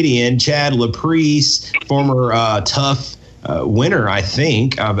Canadian Chad Laprise, former TUF winner, I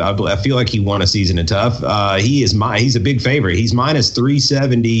think. I feel like he won a season of TUF. He's a big favorite. He's minus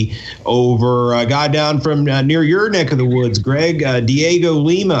 370 over a guy down from near your neck of the woods, Greg, Diego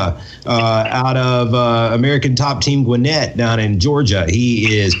Lima, out of American Top Team Gwinnett down in Georgia.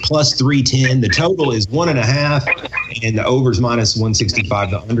 He is plus 310. The total is 1.5, and the over's minus 165.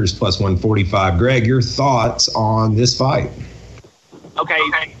 The under's plus 145. Greg, your thoughts on this fight? Okay.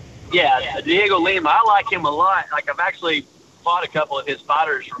 Yeah, Diego Lima, I like him a lot. Like, I've actually fought a couple of his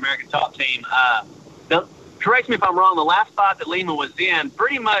fighters for American Top Team. Correct me if I'm wrong, the last fight that Lima was in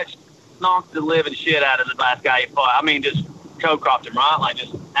pretty much knocked the living shit out of the last guy he fought. I mean, just co-cropped him, right? Like,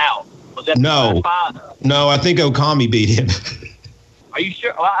 just out. Was that the last fight? No, I think Okami beat him. Are you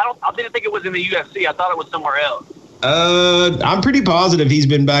sure? Well, I didn't think it was in the UFC. I thought it was somewhere else. I'm pretty positive he's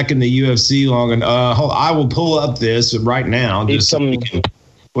been back in the UFC long enough. I will pull up this right now.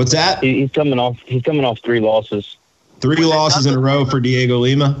 What's that? He's coming off 3 losses. 3 losses in a row for Diego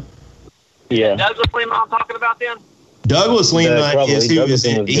Lima? Yeah. Douglas Lima I'm talking about then? Douglas Lima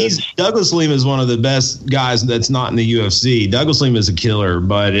Douglas Lima is one of the best guys that's not in the UFC. Douglas Lima is a killer,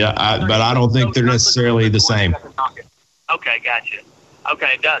 but I don't think they're necessarily the same. Okay, gotcha.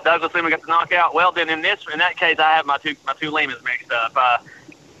 Okay, Douglas Lima got the knockout. Well, then in that case, I have my two Limas mixed up. I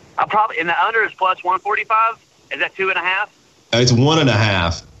probably in the under is plus 145. Is that 2.5? It's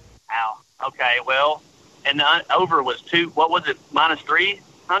 1.5. Ow. Okay, well, and the over was 2. What was it? Minus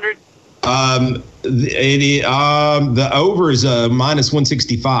 300. The over is minus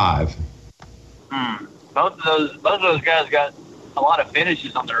 165. Both of those guys got a lot of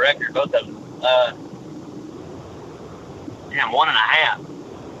finishes on their record. Both of them. 1.5.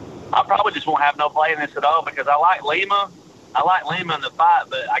 I probably just won't have no play in this at all because I like Lima. I like Lima in the fight,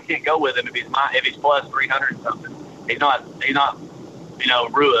 but I can't go with him if he's plus 300 and something. He's not,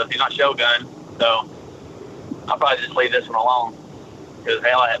 Rua. He's not Shogun. So I'll probably just leave this one alone. Because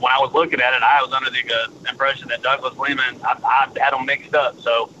hell, when I was looking at it, I was under the impression that Douglas Lima, I had them mixed up.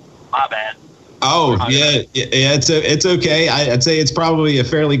 So my bad. Oh, yeah, it's okay. I'd say it's probably a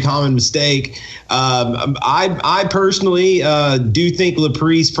fairly common mistake. I personally do think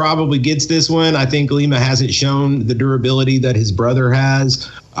Laprise probably gets this one. I think Lima hasn't shown the durability that his brother has.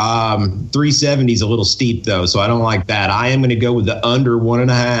 370 is a little steep, though, so I don't like that. I am going to go with the under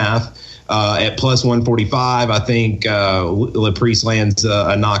 1.5 at plus 145. I think Laprise lands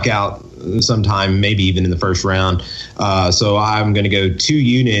a knockout sometime, maybe even in the first round. So I'm going to go 2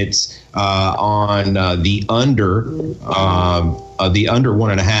 units on the under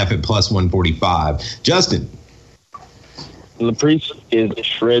 1.5 at plus 145. Justin. Laprise is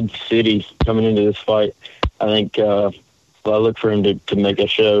Shred City coming into this fight. I think I look for him to make a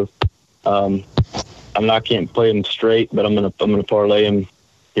show. Can't play him straight, but I'm gonna parlay him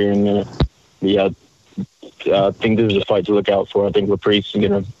here in a minute. Yeah, I think this is a fight to look out for. I think Laprise is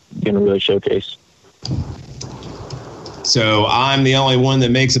gonna really showcase. So I'm the only one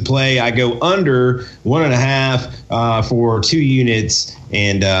that makes a play. I go under 1.5 for 2 units,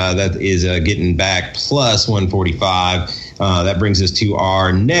 and that is getting back plus 145. That brings us to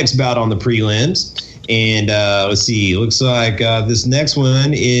our next bout on the prelims. And let's see, looks like this next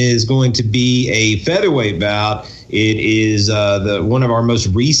one is going to be a featherweight bout. It is one of our most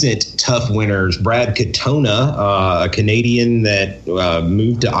recent TUF winners, Brad Katona, a Canadian that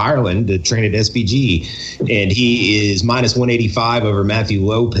moved to Ireland to train at SBG. And he is minus 185 over Matthew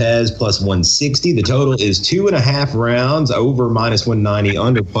Lopez, plus 160. The total is 2.5 rounds, over minus 190,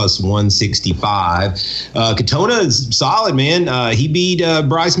 under plus 165. Katona is solid, man. He beat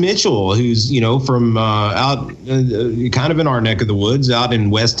Bryce Mitchell, who's, from out kind of in our neck of the woods, out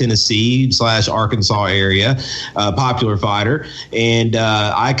in West Tennessee / Arkansas area. Popular fighter, and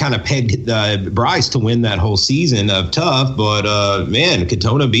I kind of pegged Bryce to win that whole season of TUF, but man,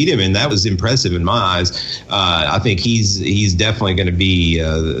 Katona beat him, and that was impressive in my eyes. I think he's definitely going to be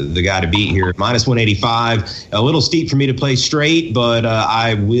the guy to beat here. Minus 185, a little steep for me to play straight, but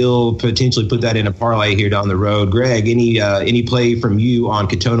I will potentially put that in a parlay here down the road. Greg, any play from you on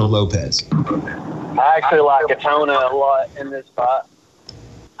Katona Lopez? I actually like Katona a lot in this spot.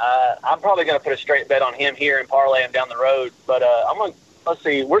 I'm probably going to put a straight bet on him here and parlay him down the road. But let's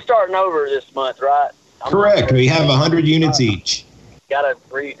see, we're starting over this month, right? Correct. We have 100 units each. Got to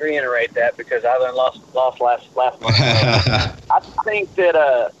reiterate that because I then lost last month. I think that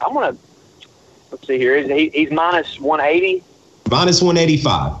I'm going to, let's see here. He's minus 180. Minus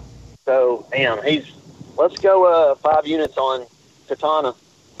 185. So, damn, let's go 5 units on Katana.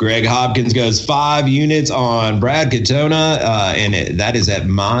 Greg Hopkins goes 5 units on Brad Katona, and that is at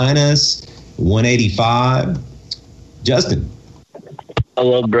minus 185. Justin. I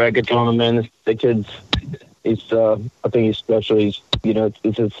love Brad Katona, man. The kid's, I think he's special. He's,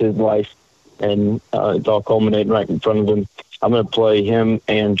 it's his life, and it's all culminating right in front of him. I'm going to play him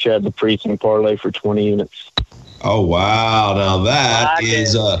and Chad LaPriest in parlay for 20 units. Oh wow! Now that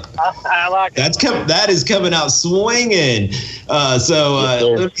is I like that is coming out swinging. Let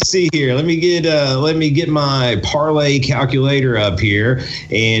me see here. Let me get my parlay calculator up here.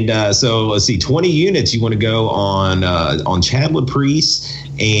 And so let's see. 20 units. You want to go on Chad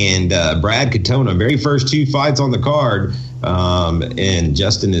LaPriest and Brad Katona. Very first 2 fights on the card. And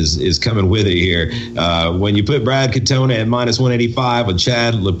Justin is coming with it here. When you put Brad Katona at minus 185 with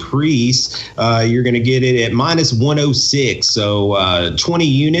Chad LaPriest, you're going to get it at minus 106. So 20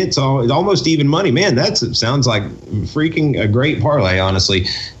 units, almost even money. Man, that sounds like freaking a great parlay, honestly.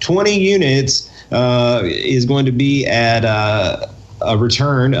 20 units is going to be at a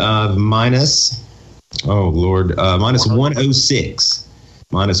return of minus 106.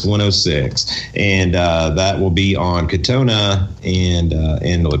 Minus 106, and that will be on Katona and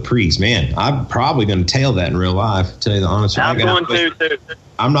LaPriest. Man, I'm probably going to tail that in real life. To tell you the honest truth,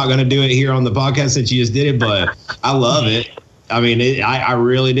 I'm not going to do it here on the podcast since you just did it, but I love it. I mean, I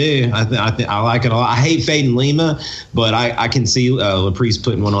really do. I like it a lot. I hate fading Lima, but I can see LaPriest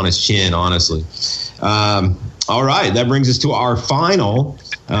putting one on his chin. Honestly. All right, that brings us to our final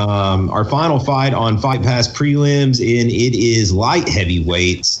fight on Fight Pass prelims, and it is light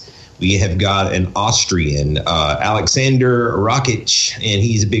heavyweights. We have got an Austrian, Alexander Rakic, and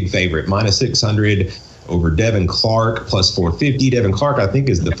he's a big favorite, minus 600 over Devin Clark, plus 450. Devin Clark, I think,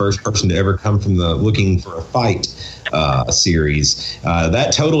 is the first person to ever come from the Looking for a Fight series.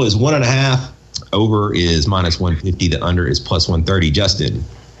 That total is 1.5. Over is minus 150. The under is plus 130. Justin.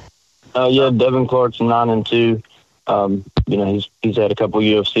 Yeah, Devin Clark's 9-2. He's had a couple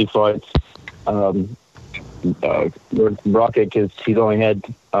UFC fights. Rakic he's only had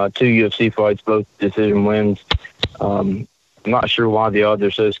 2 UFC fights, both decision wins. I'm not sure why the odds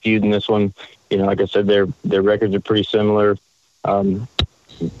are so skewed in this one. Like I said, their records are pretty similar.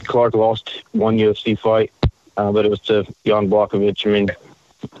 Clark lost 1 UFC fight, but it was to Jan Blachowicz.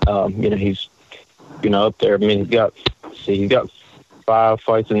 He's up there. He's got 5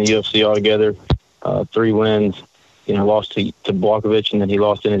 fights in the UFC altogether, 3 wins. Lost to Blachowicz, and then he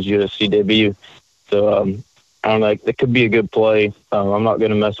lost in his UFC debut. So I don't know. It could be a good play. I'm not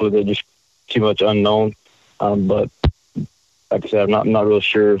going to mess with it. Just too much unknown. But like I said, I'm not real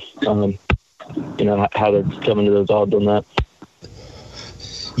sure. How they're coming to those odds on that.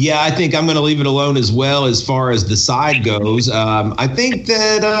 Yeah, I think I'm going to leave it alone as well as far as the side goes. I think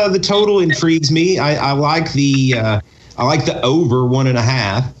that the total intrigues me. I like the over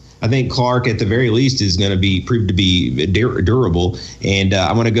 1.5. I think Clark, at the very least, is going to be proved to be durable, and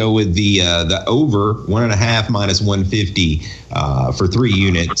I'm going to go with the over 1.5 minus 150 for 3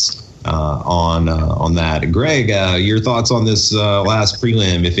 units on that. Greg, your thoughts on this last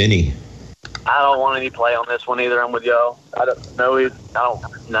prelim, if any? I don't want any play on this one either. I'm with y'all. I don't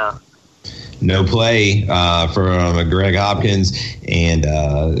know. no play from Greg Hopkins. And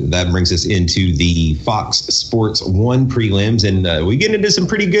that brings us into the Fox Sports 1 prelims. And we get into some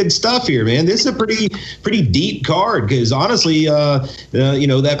pretty good stuff here, man. This is a pretty deep card because, honestly,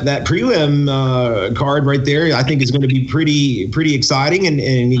 that prelim card right there, I think is going to be pretty exciting. And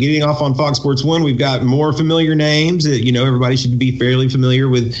getting off on Fox Sports 1, we've got more familiar names. Everybody should be fairly familiar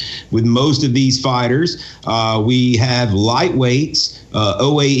with most of these fighters. We have lightweights.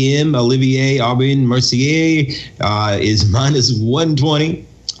 OAM, Olivier Aubin Mercier is minus 120.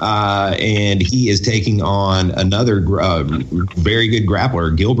 And he is taking on another very good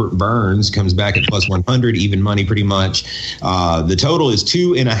grappler. Gilbert Burns comes back at plus 100, even money pretty much. The total is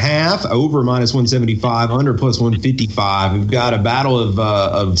 2.5, over minus 175, under plus 155. We've got a battle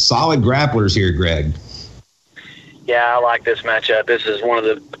of solid grapplers here, Greg. Yeah, I like this matchup. This is one of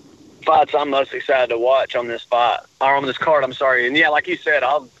the fights I'm most excited to watch on this card. I'm sorry. And yeah, like you said,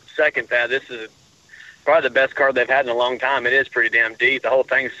 I'll second that. This is probably the best card they've had in a long time. It is pretty damn deep. The whole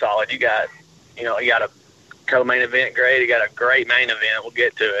thing's solid. You got a co-main event grade. You got a great main event. We'll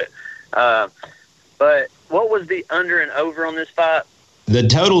get to it. But what was the under and over on this fight? The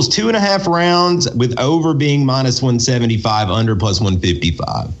total's 2.5 rounds, with over being minus 175, under plus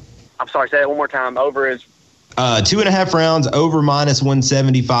 155. I'm sorry, say that one more time. Over is 2.5 rounds, over minus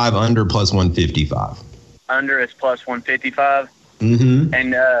 175, under plus 155. Under is plus 155. Mm-hmm.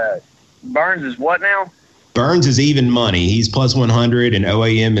 And Burns is what now? Burns is even money. He's plus 100, and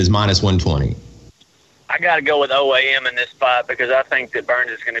OAM is minus 120. I got to go with OAM in this fight because I think that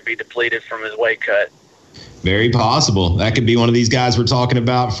Burns is going to be depleted from his weight cut. Very possible. That could be one of these guys we're talking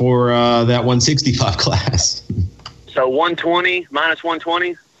about for that 165 class. So 120, minus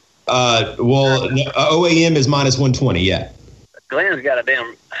 120? OAM is minus 120, yeah. Glenn's got a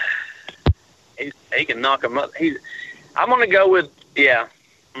damn... He can knock him up. I'm going to go with, yeah.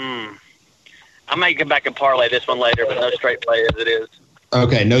 I may come back and parlay this one later, but no straight play as it is.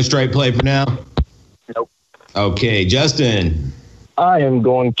 Okay, no straight play for now? Nope. Okay, Justin. I am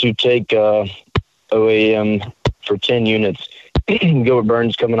going to take OAM for 10 units. Gilbert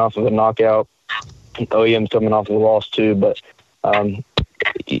Burns coming off of a knockout. OAM's coming off of a loss too, but I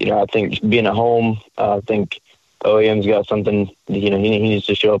think being at home, I think OAM's got something. He needs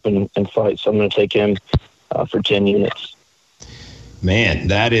to show up and fight. So I'm going to take him for 10 units. Man,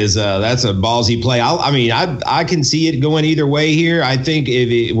 that's a ballsy play. I can see it going either way here. I think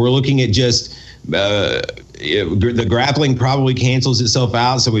if we're looking at just the grappling probably cancels itself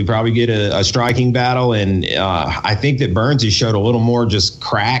out, so we probably get a striking battle. And I think that Burns has showed a little more just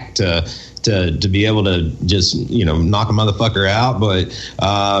crack to be able to just knock a motherfucker out. But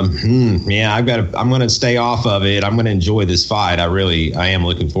I'm going to stay off of it. I'm going to enjoy this fight. I am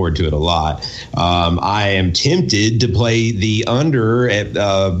looking forward to it a lot. I am tempted to play the under at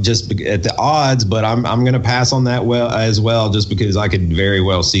the odds, but I'm going to pass on that as well, just because I could very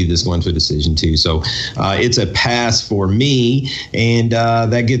well see this going to a decision too. So it's a pass for me, and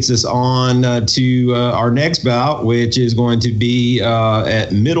that gets us on to our next bout, which is going to be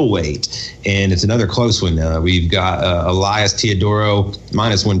at middleweight. And it's another close one. We've got Elias Teodoro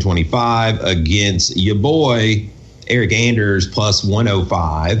minus 125 against your boy Eric Anders plus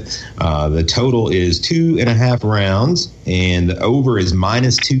 105. The total is 2.5 rounds, and the over is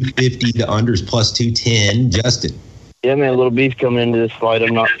minus 250. The under is plus 210. Justin. Yeah, man, a little beef coming into this fight.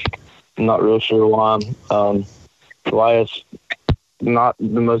 I'm not real sure why. Elias, not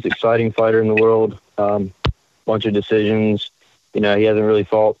the most exciting fighter in the world. Bunch of decisions. He hasn't really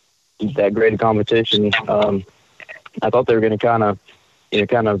fought that great a competition. I thought they were going to kind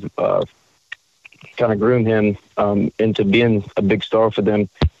of groom him into being a big star for them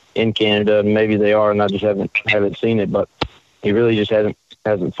in Canada. Maybe they are, and I just haven't seen it. But he really just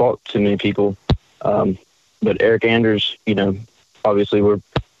hasn't fought too many people. But Eric Anders, obviously we're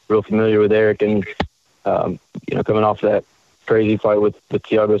real familiar with Eric, and coming off that crazy fight with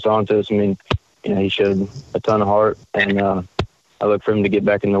Thiago Santos, he showed a ton of heart, and I look for him to get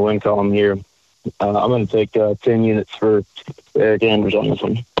back in the win column here. I'm going to take 10 units for Eric Anders on this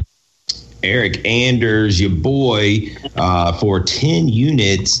one. Eric Anders, your boy, for 10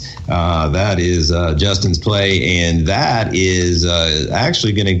 units. That is Justin's play, and that is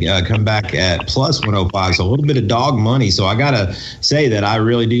actually going to come back at plus 105, so a little bit of dog money. So I got to say that I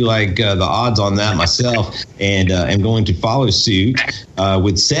really do like the odds on that myself, and am going to follow suit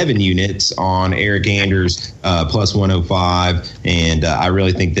with 7 units on Eric Anders plus 105, and I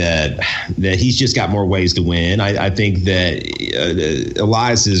really think that he's just got more ways to win. I think that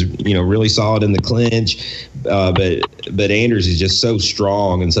Elias is really solid in the clinch, But Anders is just so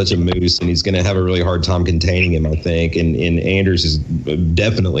strong and such a moose, and he's going to have a really hard time containing him, I think. And Anders is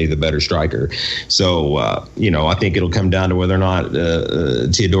definitely the better striker. So, I think it'll come down to whether or not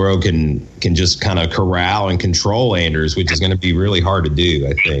Teodoro can just kind of corral and control Anders, which is going to be really hard to do,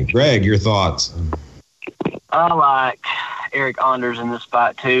 I think. Greg, your thoughts? I like Eric Anders in this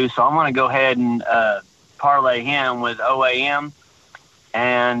fight too, so I'm going to go ahead and parlay him with OAM.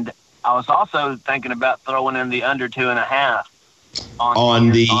 And I was also thinking about throwing in the under 2.5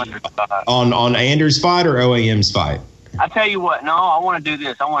 on Anders' fight or OAM's fight. I tell you what, no, I want to do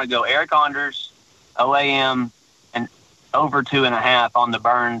this. I want to go Eric Anders, OAM, and over 2.5 on the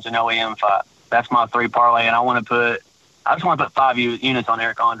Burns and OAM fight. That's my 3 parlay, and I just want to put 5 units on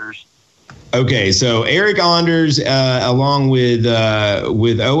Eric Anders. Okay, so Eric Anders along with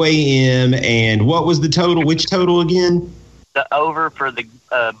OAM, and what was the total? Which total again? The over for the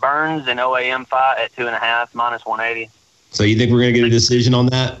Burns and OAM fight at 2.5 minus 180. So you think we're going to get a decision on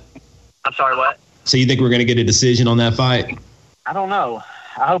that? I'm sorry, what? So you think we're going to get a decision on that fight? I don't know.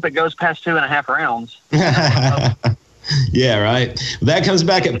 I hope it goes past 2.5 rounds. Yeah, right. That comes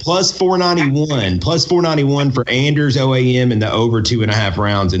back at plus 491. Plus 491 for Anders, OAM, and the over 2.5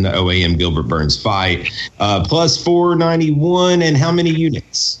 rounds in the OAM Gilbert Burns fight. Plus 491, and how many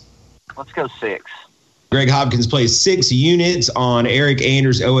units? Let's go 6. Greg Hopkins plays 6 units on Eric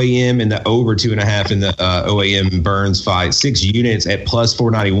Anders, OAM, and the over 2.5 in the OAM Burns fight. 6 units at plus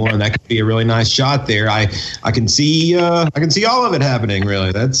 491. That could be a really nice shot there. I can see all of it happening.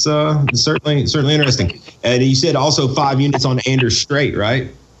 Really, that's certainly interesting. And you said also 5 units on Anders straight, right?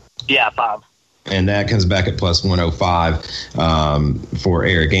 Yeah, 5. And that comes back at plus 105 for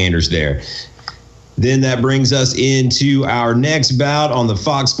Eric Anders there. Then that brings us into our next bout on the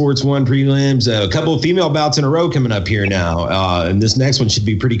Fox Sports 1 prelims. A couple of female bouts in a row coming up here now. And this next one should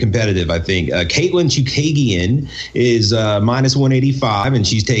be pretty competitive, I think. Caitlin Chukagian is minus 185, and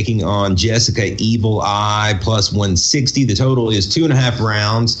she's taking on Jessica Evil Eye plus 160. The total is 2.5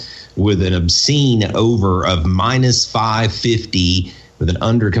 rounds with an obscene over of minus 550, with an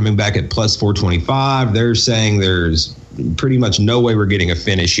under coming back at plus 425. They're saying there's pretty much no way we're getting a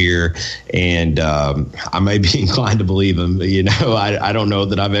finish here, and I may be inclined to believe them. I don't know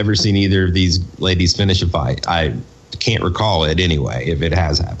that I've ever seen either of these ladies finish a fight. I can't recall it anyway, if it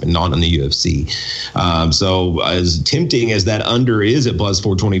has happened, not in the UFC. So as tempting as that under is at plus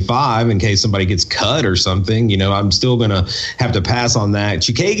 425, in case somebody gets cut or something, I'm still going to have to pass on that.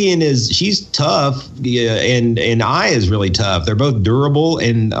 Chukagian she's tough, and Eye is really tough. They're both durable,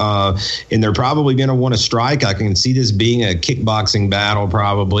 and they're probably going to want to strike. I can see this being a kickboxing battle,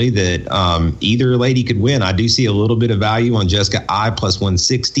 probably, that either lady could win. I do see a little bit of value on Jessica Eye plus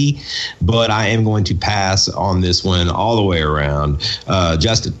 160, but I am going to pass on this one all the way around.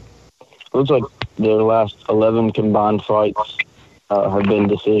 Justin? Looks like their last 11 combined fights have been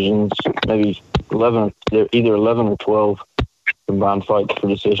decisions. Maybe 11. They're either 11 or 12 combined fights for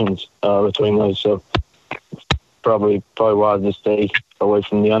decisions between those. So probably wise to stay away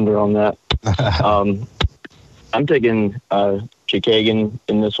from the under on that. I'm taking Chukagian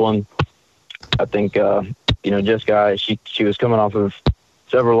in this one. I think Jessica, she was coming off of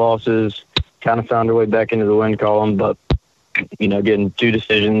several losses. Kind of found her way back into the win column, but, getting 2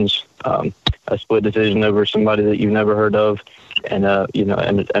 decisions, a split decision over somebody that you've never heard of, and a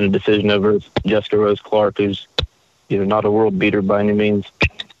decision over Jessica Rose Clark, who's, not a world beater by any means.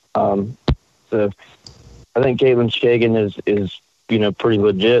 So I think Caitlin Chukagian is pretty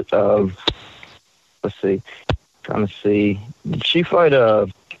legit. Let's see. Trying to see. Did she fight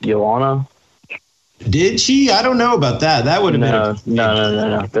Joanna? Did she? I don't know about that. That would have been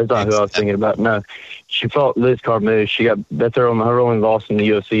no. That's not who I was thinking about. No, she fought Liz Carmouche. That's her only loss in the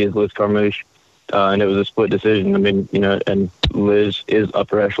UFC is Liz Carmouche, and it was a split decision. I mean, and Liz is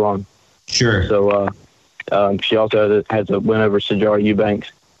upper echelon. Sure. So she also has a win over Sajara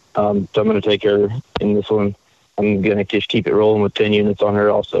Eubanks. So I'm going to take her in this one. I'm going to just keep it rolling with 10 units on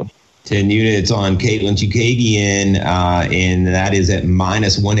her also. 10 units on Caitlin Chukagian, and that is at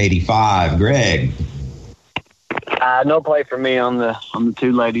minus 185. Greg? No play for me on the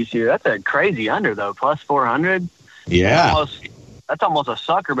 2 ladies here. That's a crazy under, though. Plus 400. Yeah. That's almost a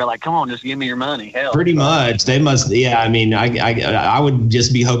sucker bet. Like, come on, just give me your money. Hell. Pretty much. They must. Yeah. I mean, I would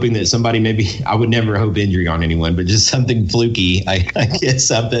just be hoping that somebody I would never hope injury on anyone, but just something fluky. I guess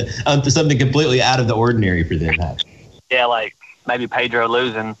something completely out of the ordinary for them. Yeah, like maybe Pedro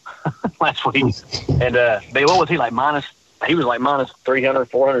losing last week, and what was he like minus? He was like minus 300,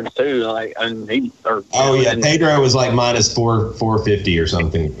 400 too. Pedro was like minus 450 or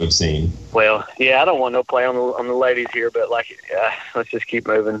something. I've seen. Well, yeah, I don't want no play on the ladies here, but let's just keep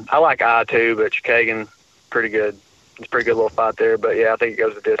moving. I like I too, but Chukagian, pretty good. It's a pretty good little fight there. But, yeah, I think it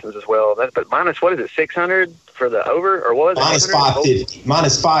goes the distance as well. But minus, what is it, 600 for the over? Or what was it? Minus 550.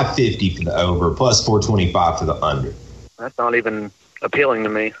 Minus 550 for the over, plus 425 for the under. That's not even appealing to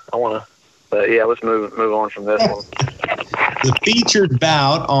me. I want to. But, yeah, let's move on from this one. The featured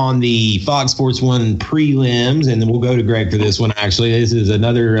bout on the Fox Sports 1 prelims, and then we'll go to Greg for this one, actually. This is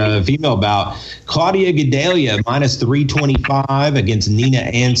another female bout. Claudia Gadelha, minus 325 against Nina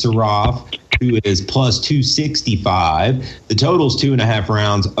Ansaroff, who is plus 265. The total's 2.5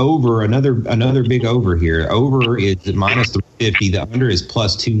 rounds. Over, another big over here. Over is minus 350. The under is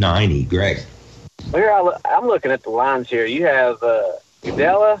plus 290. Greg. Here, I'm looking at the lines here. You have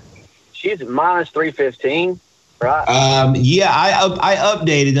Gadelha. She's at minus 315. Right. Yeah, I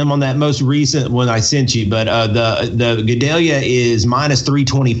updated them on that most recent one I sent you, but the Gadelha is minus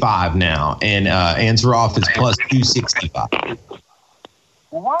 325 now, and Ansaroff is plus 265.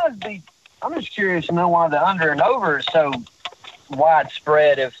 Well, I'm just curious to know why the under and over is so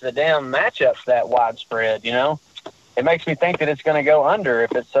widespread. If the damn matchup's that widespread, you know, it makes me think that it's going to go under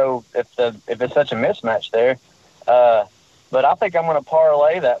if it's such a mismatch there. But I think I'm going to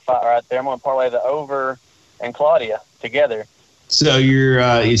parlay that fight right there. I'm going to parlay the over and Claudia together. So you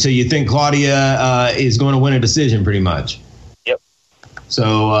think Claudia is going to win a decision pretty much? Yep.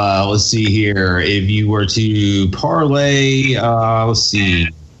 So let's see here. If you were to parlay, let's see,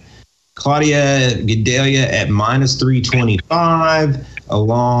 Claudia Gadelha at minus 325,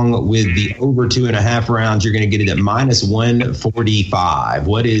 along with the over 2.5 rounds, you're going to get it at minus 145.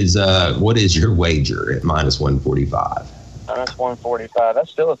 What is your wager at minus 145? Minus 145. That's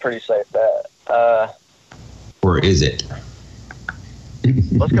still a pretty safe bet. Or is it?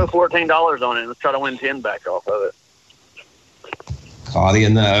 Let's go $14 on it. Let's try to win 10 back off of it. Claudia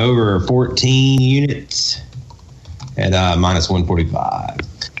in the over 14 units at minus 145.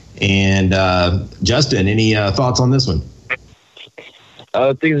 And Justin, any thoughts on this one?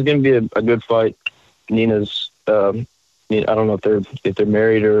 I think it's going to be a good fight. Nina's, I don't know if they're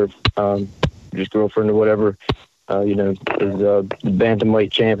married or just girlfriend or whatever. Is the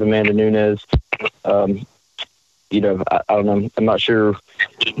bantamweight champ Amanda Nunes. I don't know. I'm not sure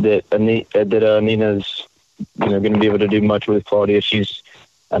that Nina's, going to be able to do much with Claudia. She's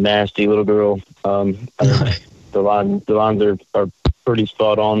a nasty little girl. The lines are pretty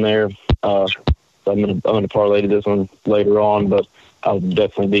spot on there. So I'm gonna parlay to this one later on, but I'll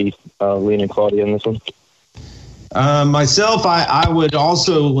definitely be leaning Claudia in this one. Myself, I would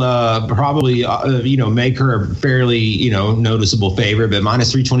also probably make her a fairly noticeable favorite, but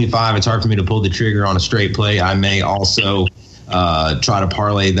minus 325, it's hard for me to pull the trigger on a straight play. I may also try to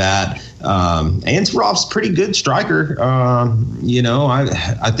parlay that. Ansaroff's pretty good striker.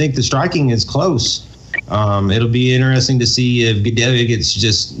 I think the striking is close. It'll be interesting to see if Gadelha gets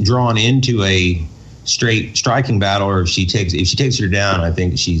just drawn into a straight striking battle, or if she takes her down. I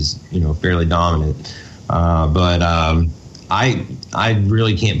think she's fairly dominant. But I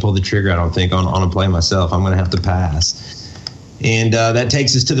really can't pull the trigger, I don't think, on a play myself. I'm going to have to pass. And that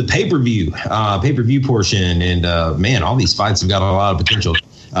takes us to the pay-per-view portion. And, all these fights have got a lot of potential.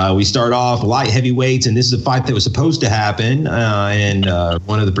 We start off light heavyweights, and this is a fight that was supposed to happen. And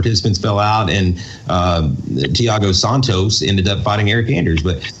one of the participants fell out, and Thiago Santos ended up fighting Eric Anders.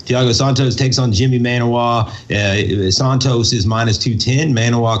 But Thiago Santos takes on Jimmy Manuwa. Santos is minus 210.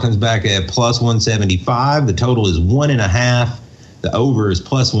 Manuwa comes back at plus 175. The total is 1.5. The over is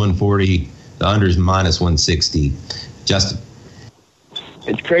plus 140. The under is minus 160. Justin.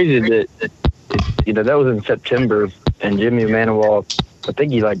 It's crazy that that was in September, and Jimmy Manuwa, I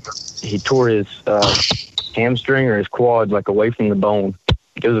think he tore his hamstring or his quad away from the bone.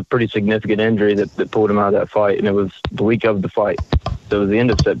 It was a pretty significant injury that pulled him out of that fight, and it was the week of the fight. So it was the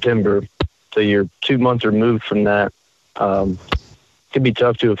end of September. So you're 2 months removed from that. Could be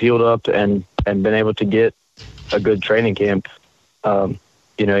tough to have healed up and been able to get a good training camp, in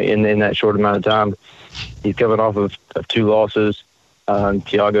that short amount of time. He's coming off of 2 losses.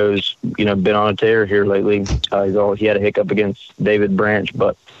 Thiago's, been on a tear here lately. He had a hiccup against David Branch,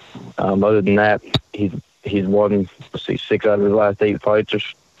 but other than that, he's won 6 out of his last 8 fights, or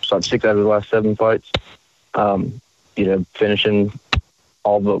 6 out of his last 7 fights. Finishing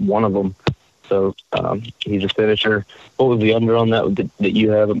all but one of them. So he's a finisher. What was the under on that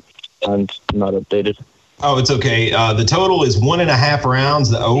you have? I'm not updated. Oh, it's okay. The total is 1.5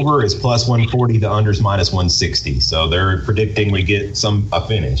 rounds. The over is plus 140. The under is minus 160. So they're predicting we get a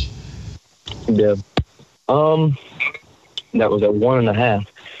finish. Yeah. That was at 1.5.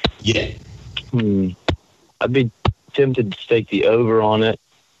 Yeah. I'd be tempted to stake the over on it.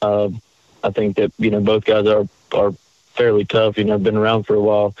 I think that both guys are fairly tough. Been around for a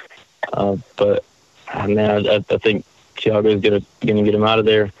while. But man, I think Thiago's gonna get him out of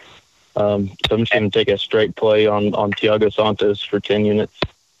there. So I'm just gonna take a straight play on Thiago Santos for 10 units.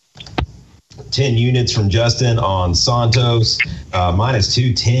 10 units from Justin on Santos, minus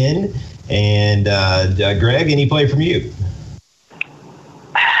 210. And Greg, any play from you?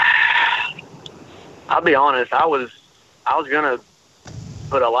 I'll be honest. I was gonna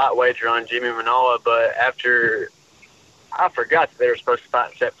put a light wager on Jimmy Manoa, but after I forgot that they were supposed to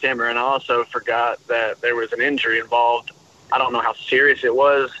fight in September, and I also forgot that there was an injury involved. I don't know how serious it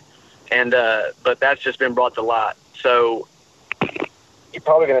was, and but that's just been brought to light. So you're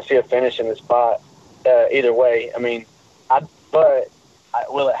probably going to see a finish in the spot either way. I mean,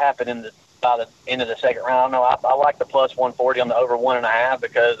 will it happen by the end of the second round? No, I like the plus 140 on the over 1.5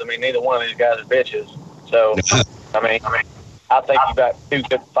 because I mean neither one of these guys is bitches. So I mean, I think you got two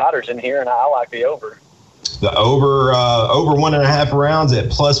good fighters in here, and I like the over. The over 1.5 rounds at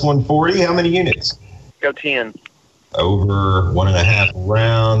plus 140. How many units? Go 10. Over 1.5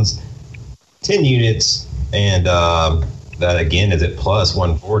 rounds, 10 units, and that again is at plus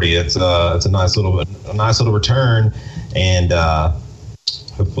 140. It's a nice little return, and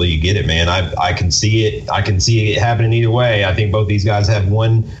hopefully you get it, man. I can see it. I can see it happening either way. I think both these guys have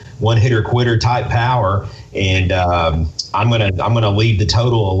one hitter quitter type power, and I'm gonna leave the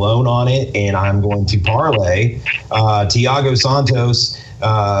total alone on it, and I'm going to parlay Thiago Santos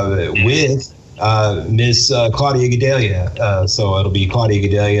with Miss Claudia Gadelha. So it'll be Claudia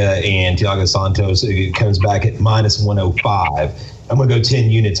Gadelha and Thiago Santos. It comes back at minus 105. I'm going to go 10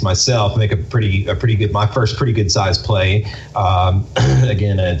 units myself, make a pretty good, my first pretty good size play.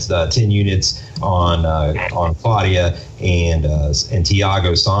 Again, it's 10 units on Claudia and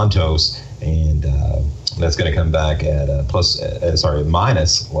Thiago Santos, and that's going to come back at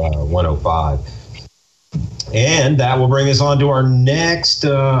minus 105. And that will bring us on to our next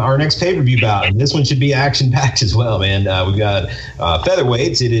pay-per-view bout. And this one should be action-packed as well, man. We've got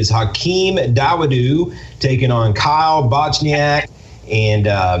featherweights. It is Hakeem Dawodu taking on Kyle Bochniak. And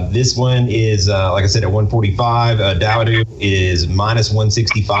this one is, like I said, at 145. Dawodu is minus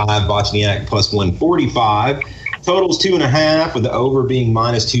 165. Bochniak plus 145. Total's 2.5, with the over being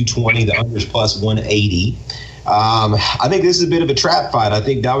minus 220. The under's plus 180. I think this is a bit of a trap fight. I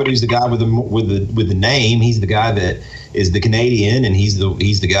think Dawodu's the guy with the name. He's the guy that is the Canadian, and he's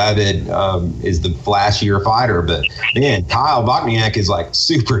the guy that is the flashier fighter. But man, Kyle Bochniak is like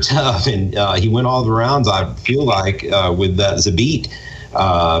super tough, and he went all the rounds. I feel like with Zabit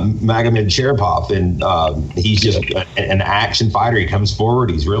Magomed Sharapov, and he's just an action fighter. He comes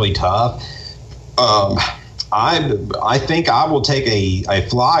forward. He's really tough. I think I will take a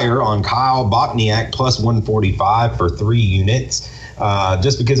flyer on Kyle Bochniak plus 145 for 3 units,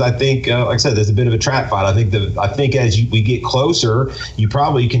 just because I think, like I said, there's a bit of a trap fight. I think as we get closer, you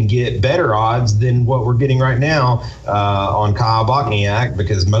probably can get better odds than what we're getting right now on Kyle Bochniak,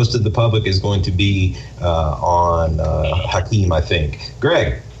 because most of the public is going to be on Hakeem, I think.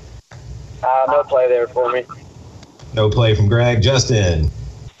 Greg? No play there for me. No play from Greg. Justin?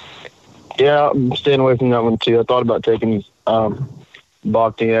 Yeah, I'm staying away from that one too. I thought about taking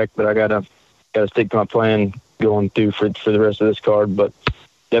Bochniak, but I gotta stick to my plan going through for the rest of this card. But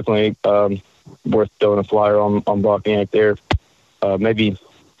definitely worth throwing a flyer on Bochniak there. Maybe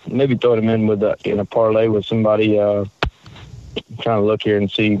throw him in with in a parlay with somebody. Trying to look here and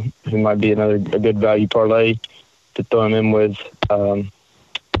see who might be a good value parlay to throw him in with.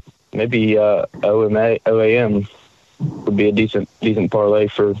 Maybe OAM would be a decent parlay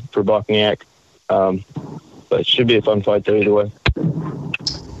for Bochniak. But it should be a fun fight there either way.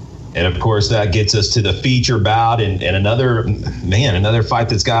 And of course, that gets us to the feature bout and another fight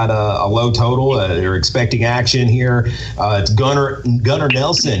that's got a low total. They're expecting action here. It's Gunnar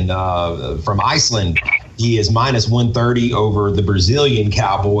Nelson from Iceland. He is minus 130 over the Brazilian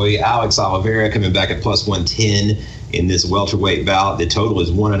cowboy Alex Oliveira, coming back at plus 110 in this welterweight bout. The total is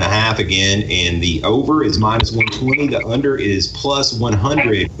 1.5 again, and the over is minus 120. The under is plus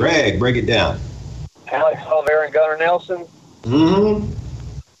 100. Greg, break it down. Alex Oliveira and Gunnar Nelson.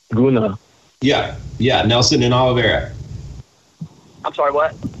 Mm-hmm. Gunnar. Yeah, Nelson and Oliveira. I'm sorry,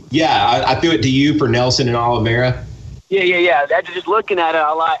 what? Yeah, I threw it to you for Nelson and Oliveira. Yeah. After just looking at it,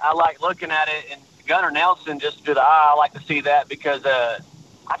 I like looking at it, and Gunnar Nelson, just to the eye, I like to see that because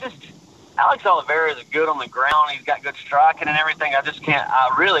Alex Oliveira is good on the ground. He's got good striking and everything. I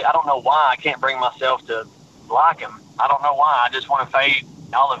don't know why I can't bring myself to like him. I don't know why. I just want to fade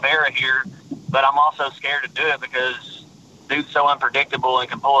Oliveira here, but I'm also scared to do it because dude's so unpredictable and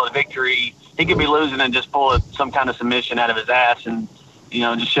can pull a victory. He could be losing and just pull some kind of submission out of his ass and,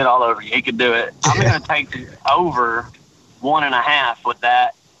 just shit all over you. He could do it. I'm going to take the over 1.5 with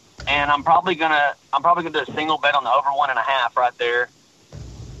that. and I'm probably gonna do a single bet on the over 1.5 right there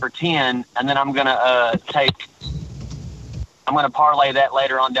for 10, and then I'm gonna parlay that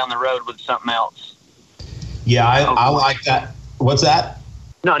later on down the road with something else. Yeah, I like that. What's that?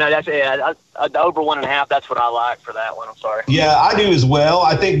 No, that's it. The over 1.5. That's what I like for that one. I'm sorry. Yeah, I do as well.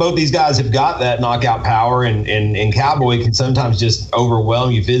 I think both these guys have got that knockout power, and Cowboy can sometimes just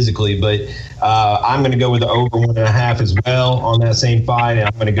overwhelm you physically. But I'm going to go with the over 1.5 as well on that same fight, and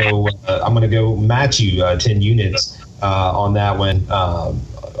I'm going to go match you 10 units on that one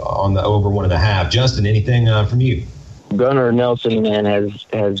on the over 1.5. Justin, anything from you? Gunnar Nelson, man,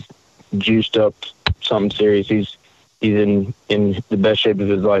 has juiced up something serious. He's in the best shape of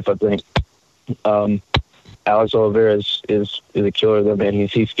his life, I think. Alex Oliveira is a killer, though, man.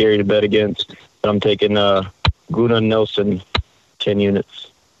 He's scary to bet against. But I'm taking Gunnar Nelson, 10 units.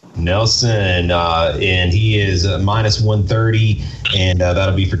 Nelson, and he is minus 130, and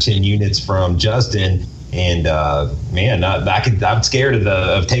that'll be for 10 units from Justin. And man, I'm scared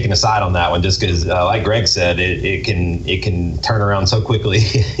of taking a side on that one, just because, like Greg said, it can turn around so quickly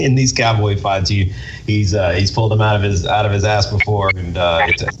in these Cowboy fights. He's pulled him out of his ass before, and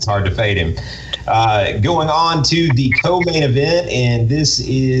it's hard to fade him. Going on to the co-main event, and this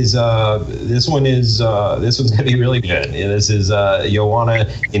one's gonna be really good. This is Joanna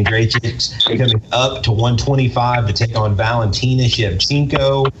Jędrzejczyk coming up to 125 to take on Valentina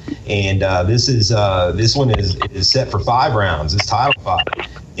Shevchenko, and this one is set for 5 rounds. This title fight,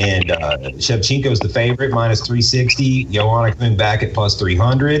 and Shevchenko's the favorite, minus 360. Joanna coming back at plus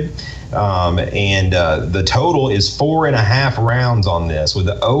 300. And the total is 4.5 rounds on this, with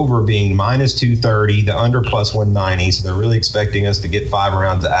the over being minus 230, the under plus 190. So they're really expecting us to get 5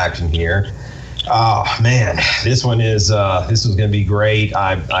 rounds of action here. Oh man, this one's going to be great.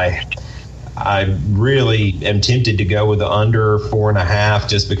 I really am tempted to go with the under 4.5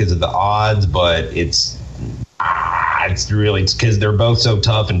 just because of the odds, but it's really because they're both so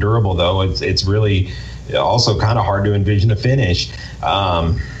tough and durable. Though it's really also kind of hard to envision a finish.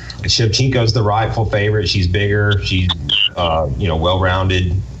 Shevchenko's the rightful favorite. She's bigger. She's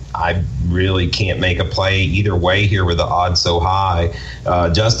well-rounded. I really can't make a play either way here with the odds so high.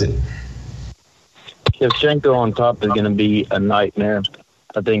 Justin. Shevchenko on top is going to be a nightmare.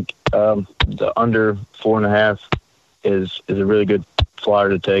 I think the under 4.5 is a really good flyer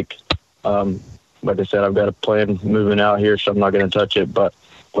to take. Like I said, I've got a plan moving out here, so I'm not going to touch it. But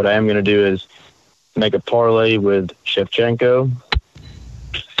what I am going to do is make a parlay with Shevchenko,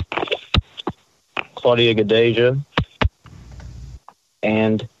 Claudia Gadeja,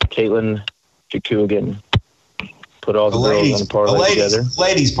 and Caitlin Jakugan. Put all the girls on a parlay together.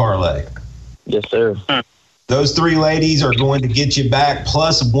 Ladies parlay. Yes, sir. Those 3 ladies are going to get you back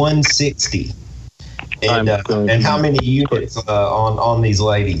plus 160. And how many units on these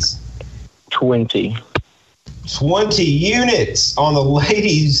ladies? 20. 20 units on the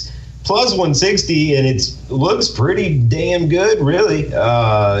ladies plus 160, and it looks pretty damn good, really.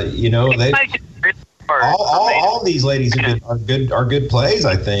 All these ladies are good plays,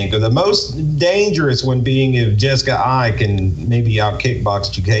 I think. The most dangerous one being if Jessica Ai can maybe out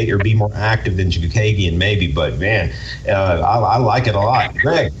kickbox Chukagi or be more active than Chukagian, maybe. But man, I like it a lot.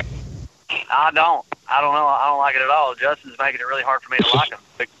 Greg, I don't know. I don't like it at all. Justin's making it really hard for me to like him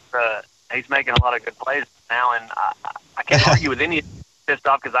because he's making a lot of good plays now, and I can't argue with any. Pissed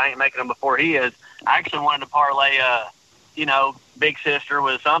off because I ain't making them before he is. I actually wanted to parlay, Big Sister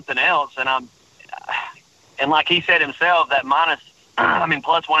with something else, and like he said himself, that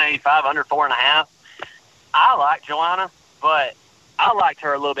plus 185 under 4.5. I like Joanna, but I liked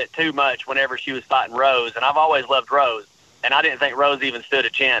her a little bit too much whenever she was fighting Rose, and I've always loved Rose, and I didn't think Rose even stood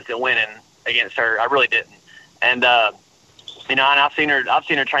a chance at winning against her. I really didn't, and and I've seen her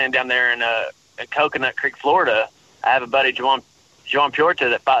training down there in Coconut Creek, Florida. I have a buddy, Joan Piorta,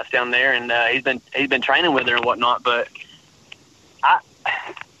 that fights down there, and he's been training with her and whatnot. But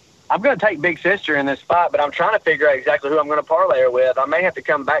I'm going to take Big Sister in this fight, but I'm trying to figure out exactly who I'm going to parlay her with. I may have to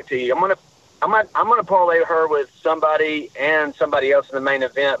come back to you. I'm going to parlay her with somebody and somebody else in the main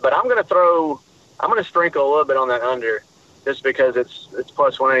event, but I'm going to sprinkle a little bit on that under, just because it's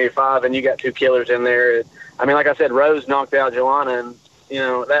plus 185, and you got 2 killers in there. I mean, like I said, Rose knocked out Joanna, and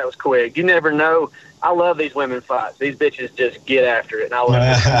that was quick. You never know. I love these women fights. These bitches just get after it, and I love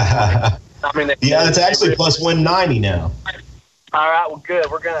it. It's actually plus 190 now. All right, well, good.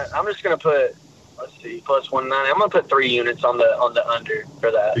 I'm just gonna put. Let's see, plus 190. I'm gonna put 3 units on the under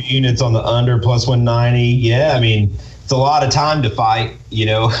for that. 3 units on the under plus 190. Yeah, I mean, it's a lot of time to fight.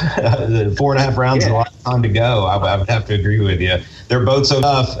 The 4.5 rounds is a lot of time to go. I would have to agree with you. They're both so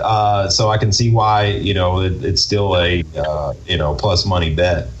tough, so I can see why it's still a plus money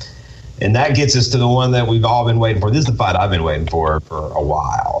bet. And that gets us to the one that we've all been waiting for. This is the fight I've been waiting for a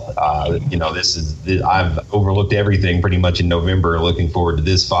while. I've overlooked everything pretty much in November, looking forward to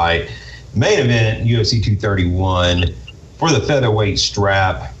this fight. Main event, UFC 231, for the featherweight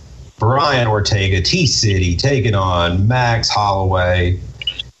strap. Brian Ortega, T-City, taking on Max Holloway.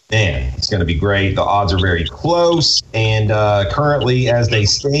 Man, it's going to be great. The odds are very close. And currently, as they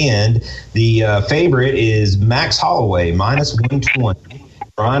stand, the favorite is Max Holloway, minus 120.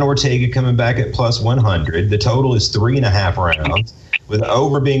 Brian Ortega coming back at plus 100. The total is 3.5 rounds, with the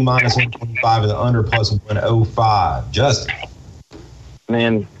over being minus 125 and the under plus 105. Justin.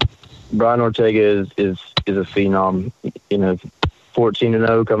 Man, Brian Ortega is a phenom.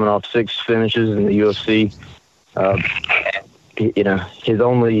 14-0, coming off 6 finishes in the UFC. His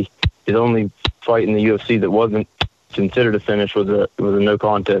only fight in the UFC that wasn't considered a finish was a no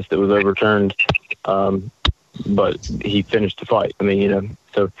contest that was overturned. But he finished the fight.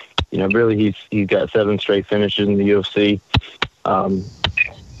 Really he's got 7 straight finishes in the UFC. And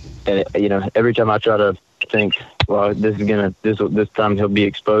every time I try to think, well, this time he'll be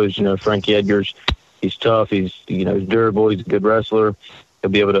exposed. Frankie Edgar's, he's tough. He's durable. He's a good wrestler.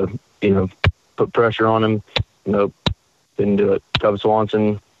 He'll be able to put pressure on him. Nope, didn't do it. Cub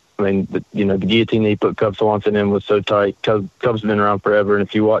Swanson. The guillotine that he put Cub Swanson in was so tight. Cub's been around forever, and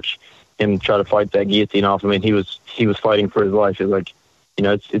if you watch him try to fight that guillotine off, he was fighting for his life. It's like,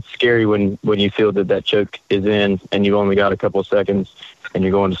 it's scary when you feel that choke is in and you've only got a couple of seconds and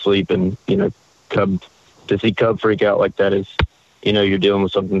you're going to sleep, and to see Cub freak out like that is, you're dealing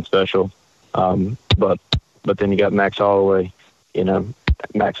with something special. But then you got Max Holloway.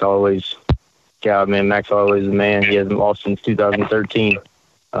 Max Holloway's the man. He hasn't lost since 2013.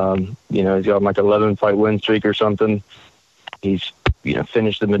 He's got like 11 fight win streak or something. He's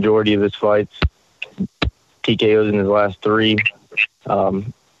finished the majority of his fights. TKOs in his last 3.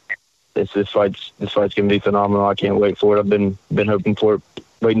 This fight's gonna be phenomenal. I can't wait for it. I've been waiting for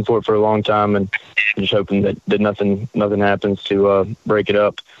it for a long time, and just hoping that nothing happens to break it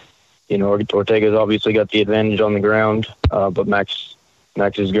up. Ortega's obviously got the advantage on the ground, but Max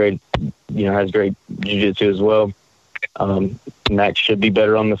is great. Has great jiu-jitsu as well. Max should be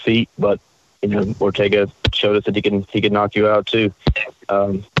better on the feet, but Ortega showed us that he can knock you out too.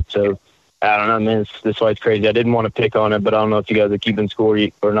 So I don't know, man. This fight's crazy. I didn't want to pick on it, but I don't know if you guys are keeping score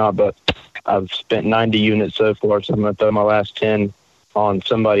or not. But I've spent 90 units so far, so I'm gonna throw my last 10 on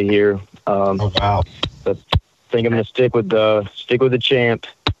somebody here. Oh wow! But I think I'm gonna stick with the champ,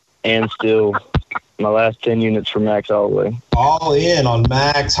 and still my last 10 units for Max Holloway. All in on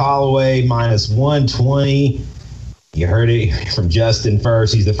Max Holloway, minus 120. You heard it from Justin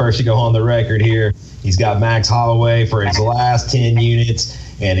first. He's the first to go on the record here. He's got Max Holloway for his last 10 units,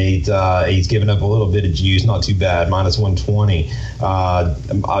 and he's given up a little bit of juice. Not too bad, minus 120.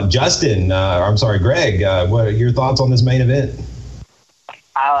 Greg, what are your thoughts on this main event?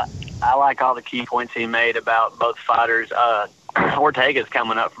 I like all the key points he made about both fighters. Ortega's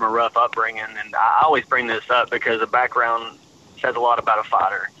coming up from a rough upbringing, and I always bring this up because the background says a lot about a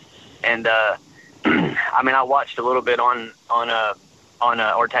fighter. And I watched a little bit on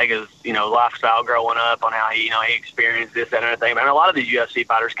Ortega's lifestyle growing up, on how he experienced this, that, and everything. But a lot of these UFC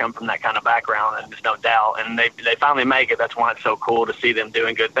fighters come from that kind of background, and there's no doubt. And they finally make it. That's why it's so cool to see them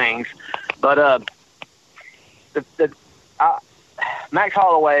doing good things. But Max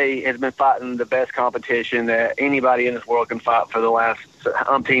Holloway has been fighting the best competition that anybody in this world can fight for the last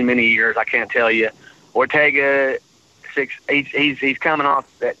umpteen many years. I can't tell you. Ortega, he's coming off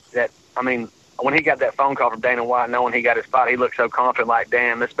that. When he got that phone call from Dana White, knowing he got his fight, he looked so confident, like,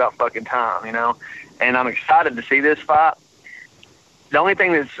 damn, it's about fucking time, And I'm excited to see this fight. The only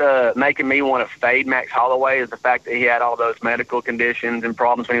thing that's making me want to fade Max Holloway is the fact that he had all those medical conditions and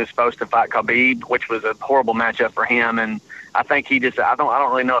problems when he was supposed to fight Khabib, which was a horrible matchup for him. And I think he just, I don't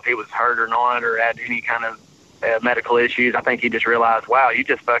really know if he was hurt or not, or had any kind of medical issues. I think he just realized, wow, you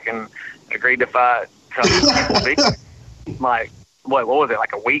just fucking agreed to fight Khabib. Like, what was it,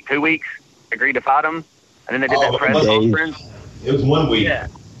 like a week, 2 weeks? Agreed to fight him, and then they did that press conference. It was 1 week. Yeah,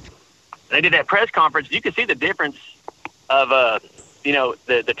 they did that press conference. You could see the difference of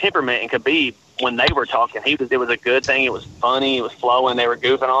the temperament in Khabib when they were talking. It was a good thing. It was funny. It was flowing. They were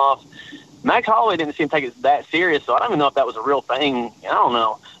goofing off. Max Holloway didn't seem to take it that serious, so I don't even know if that was a real thing. I don't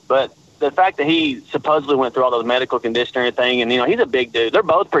know, but the fact that he supposedly went through all those medical conditions and everything, and he's a big dude. They're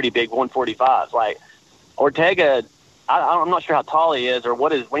both pretty big 145s. Like Ortega, I'm not sure how tall he is or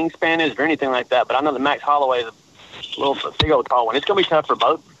what his wingspan is or anything like that, but I know that Max Holloway is a big old tall one. It's going to be tough for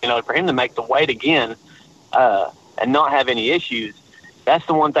both, for him to make the weight again and not have any issues. That's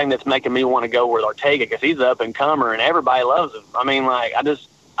the one thing that's making me want to go with Ortega, because he's an up-and-comer and everybody loves him.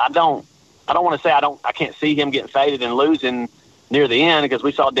 I don't want to say I can't see him getting faded and losing near the end, because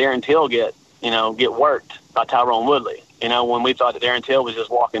we saw Darren Till get worked by Tyrone Woodley. When we thought that Darren Till was just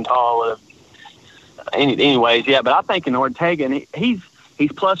walking tall. Anyways, yeah, but I think in Ortega, and he's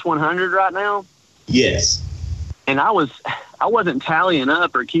plus 100 right now. Yes. And I wasn't tallying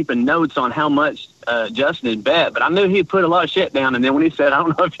up or keeping notes on how much Justin had bet, but I knew he'd put a lot of shit down. And then when he said, I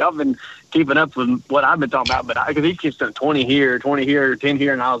don't know if y'all been keeping up with what I've been talking about, but because he keeps doing 20 here, 10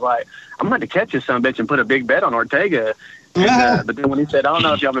 here, and I was like, I'm going to catch this son of a bitch and put a big bet on Ortega. And, but then when he said, I don't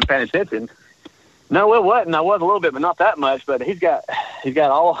know if y'all been paying attention. No, it wasn't. I was a little bit, but not that much. But he's got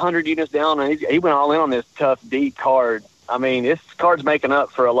all 100 units down, and he went all in on this TUF deep card. I mean, this card's making up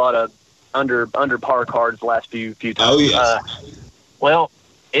for a lot of under par cards the last few times. Oh yes. Well,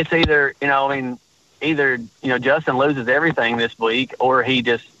 it's either Justin loses everything this week, or he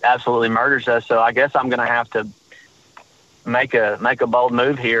just absolutely murders us. So I guess I'm going to have to make a bold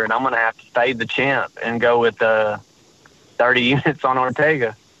move here, and I'm going to have to fade the champ and go with 30 units on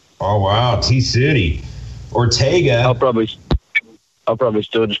Ortega. Oh wow, T-City. Ortega. I'll probably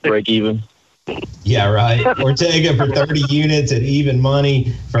still just break even. Yeah, right. Ortega for 30 units at even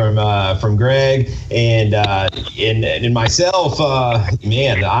money from Greg, and myself.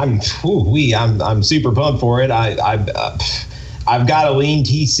 Man, I'm super pumped for it. I've got to lean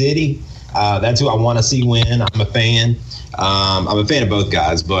T-City. That's who I want to see win. I'm a fan. I'm a fan of both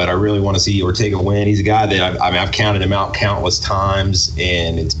guys, but I really want to see Ortega win. He's a guy that I've counted him out countless times,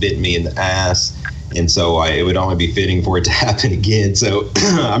 and it's bitten me in the ass. And so it would only be fitting for it to happen again. So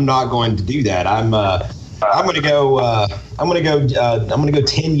I'm not going to do that. I'm going to go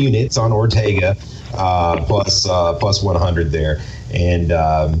 10 units on Ortega plus 100 there, and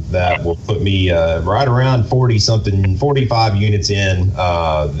that will put me right around 45 units in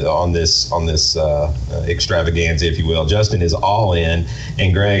on this extravaganza, if you will. Justin is all in,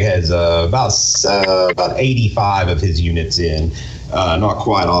 and Greg has about 85 of his units in, not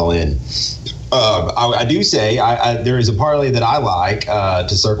quite all in. I do say there is a parlay that I like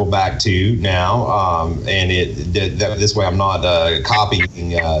to circle back to now, and this way I'm not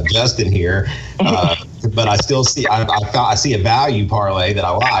copying Justin here, but I still see I see a value parlay that I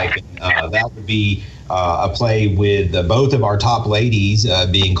like. That would be a play with both of our top ladies,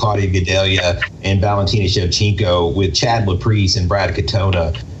 being Claudia Gadelia and Valentina Shevchenko, with Chad Laprice and Brad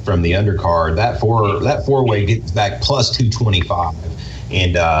Katona from the undercard. That four-way gets back plus 225.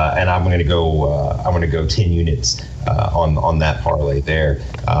 And I'm going to go 10 units on that parlay there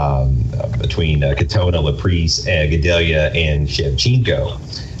between Katona, Laprice, Gadelia, and Shevchenko.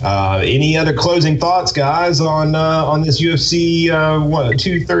 Any other closing thoughts, guys, on this UFC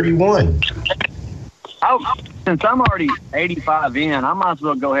 231? Since I'm already 85 in, I might as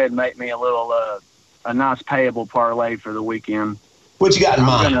well go ahead and make me a little a nice payable parlay for the weekend. What you got in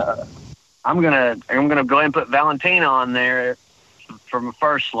mind? I'm gonna go ahead and put Valentina on there from the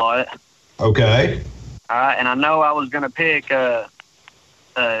first slot. Okay. All right, and I know I was going to pick Jimmy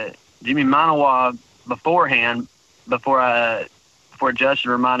Manawa beforehand, before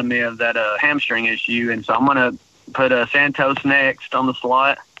Justin reminded me of that hamstring issue, and so I'm going to put Santos next on the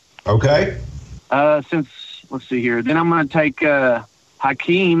slot. Okay. Let's see here. Then I'm going to take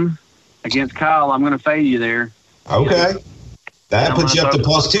Hakeem against Kyle. I'm going to fade you there. Okay. That puts you up to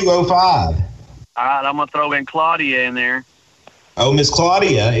plus 205. All right, I'm going to throw in Claudia in there. Oh, Miss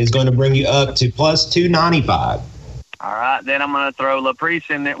Claudia is going to bring you up to plus 295. All right, then I'm going to throw Laprice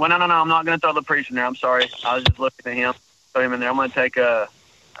in there. Well, no, I'm not going to throw Laprice in there. I'm sorry. I was just looking at him. Throw him in there. I'm going to take I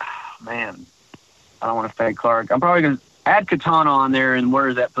don't want to fade Clark. I'm probably going to add Katana on there, and where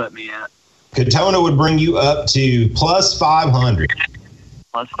does that put me at? Katona would bring you up to plus 500.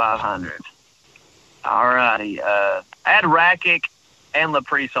 Plus 500. All righty. Add Rakic and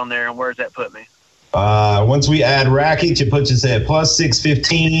Laprice on there, and where does that put me? Once we add Rakic, it puts us at plus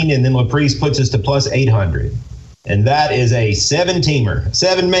 615, and then Laprice puts us to plus 800. And that is a 7-teamer,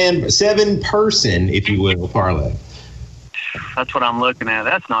 7-person, if you will, parlay. That's what I'm looking at.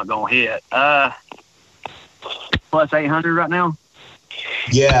 That's not going to hit. Plus 800 right now?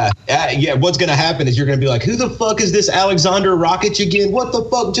 Yeah. What's going to happen is you're going to be like, who the fuck is this Alexander Rakic again? What the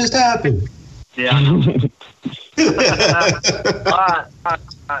fuck just happened? Yeah. All right.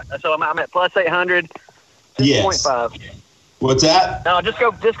 So I'm at plus 800. Yes. 6.5. What's that? No, just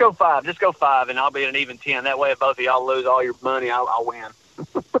go 5. Just go 5, and I'll be at an even 10. That way, if both of y'all lose all your money, I'll win.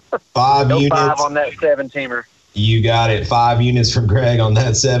 5 go units. 5 on that 7-teamer. You got it. 5 units from Greg on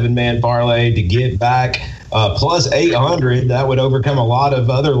that 7-man parlay to get back plus 800. That would overcome a lot of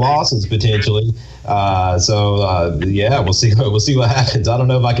other losses potentially. Yeah, we'll see what happens. I don't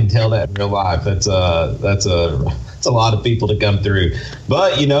know if I can tell that in real life. That's a lot of people to come through.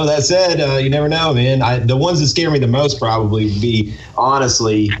 But, that said, you never know, man. The ones that scare me the most probably would be,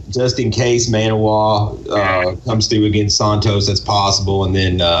 honestly, just in case Manawa comes through against Santos, that's possible. And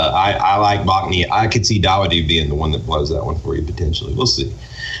then I like Bokny. I could see Dawoodu being the one that blows that one for you potentially. We'll see.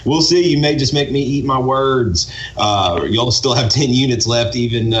 You may just make me eat my words. You'll still have 10 units left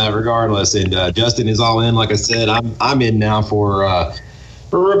even regardless. And Justin is all in. Like I said, I'm in now for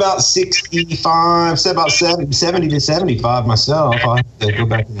about 65, say about 70 to 75 myself. I'll have to go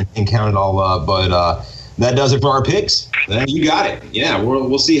back and count it all up. But that does it for our picks. You got it. Yeah,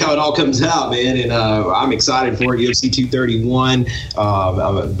 we'll see how it all comes out, man. And I'm excited for it. UFC 231.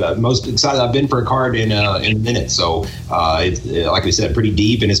 I'm the most excited I've been for a card in a minute. So it's like we said, pretty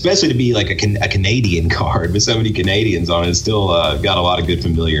deep, and especially to be like a Canadian card with so many Canadians on it. It's still got a lot of good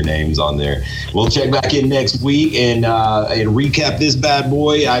familiar names on there. We'll check back in next week and recap this bad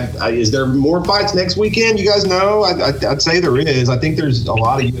boy. Is there more fights next weekend? You guys know? I'd say there is. I think there's a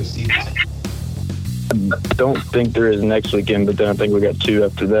lot of UFC fights. I don't think there is next weekend, but then I think we got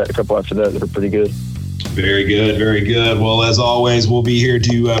a couple after that are pretty good. Very good, very good. Well, as always, we'll be here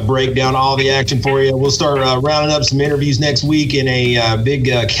to break down all the action for you. We'll start rounding up some interviews next week in a big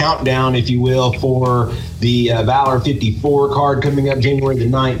countdown, if you will, for the Valor 54 card coming up January the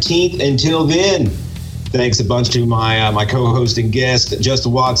 19th. Until then, thanks a bunch to my co-host and guest,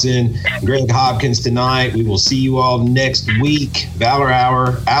 Justin Watson, Greg Hopkins tonight. We will see you all next week. Valor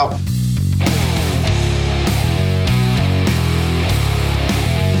Hour out.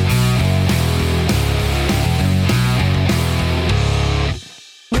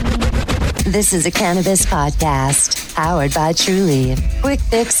 This is a cannabis podcast powered by Trulieve. Quick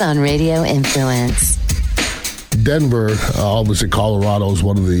fix on Radio Influence. Denver, obviously Colorado, is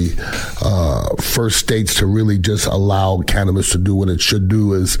one of the first states to really just allow cannabis to do what it should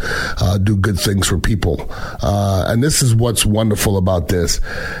do, is do good things for people. And this is what's wonderful about this.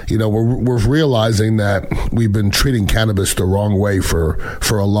 We're realizing that we've been treating cannabis the wrong way for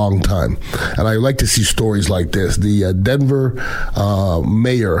a long time. And I like to see stories like this. The Denver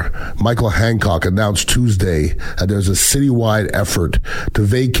mayor, Michael Hancock, announced Tuesday that there's a citywide effort to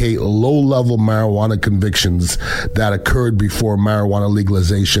vacate low-level marijuana convictions that occurred before marijuana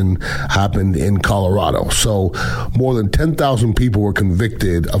legalization happened in Colorado. So more than 10,000 people were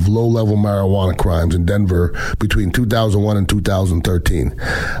convicted of low-level marijuana crimes in Denver between 2001 and 2013.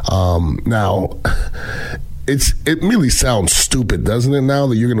 Now, it really sounds stupid, doesn't it, now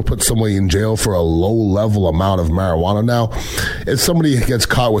that you're going to put somebody in jail for a low-level amount of marijuana? Now, if somebody gets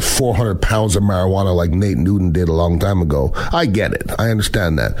caught with 400 pounds of marijuana like Nate Newton did a long time ago, I get it. I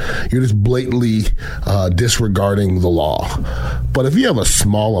understand that. You're just blatantly disregarding the law. But if you have a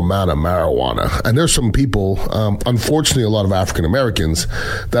small amount of marijuana, and there's some people, unfortunately a lot of African Americans,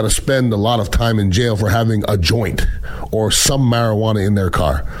 that spend a lot of time in jail for having a joint or some marijuana in their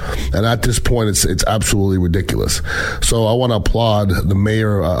car. And at this point, it's absolutely ridiculous. So I want to applaud the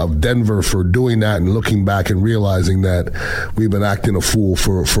mayor of Denver for doing that and looking back and realizing that we've been acting a fool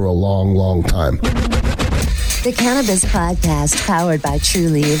for a long, long time. The Cannabis Podcast, powered by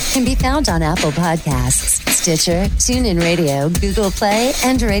Trulieve, can be found on Apple Podcasts, Stitcher, TuneIn Radio, Google Play,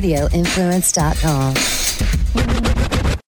 and RadioInfluence.com.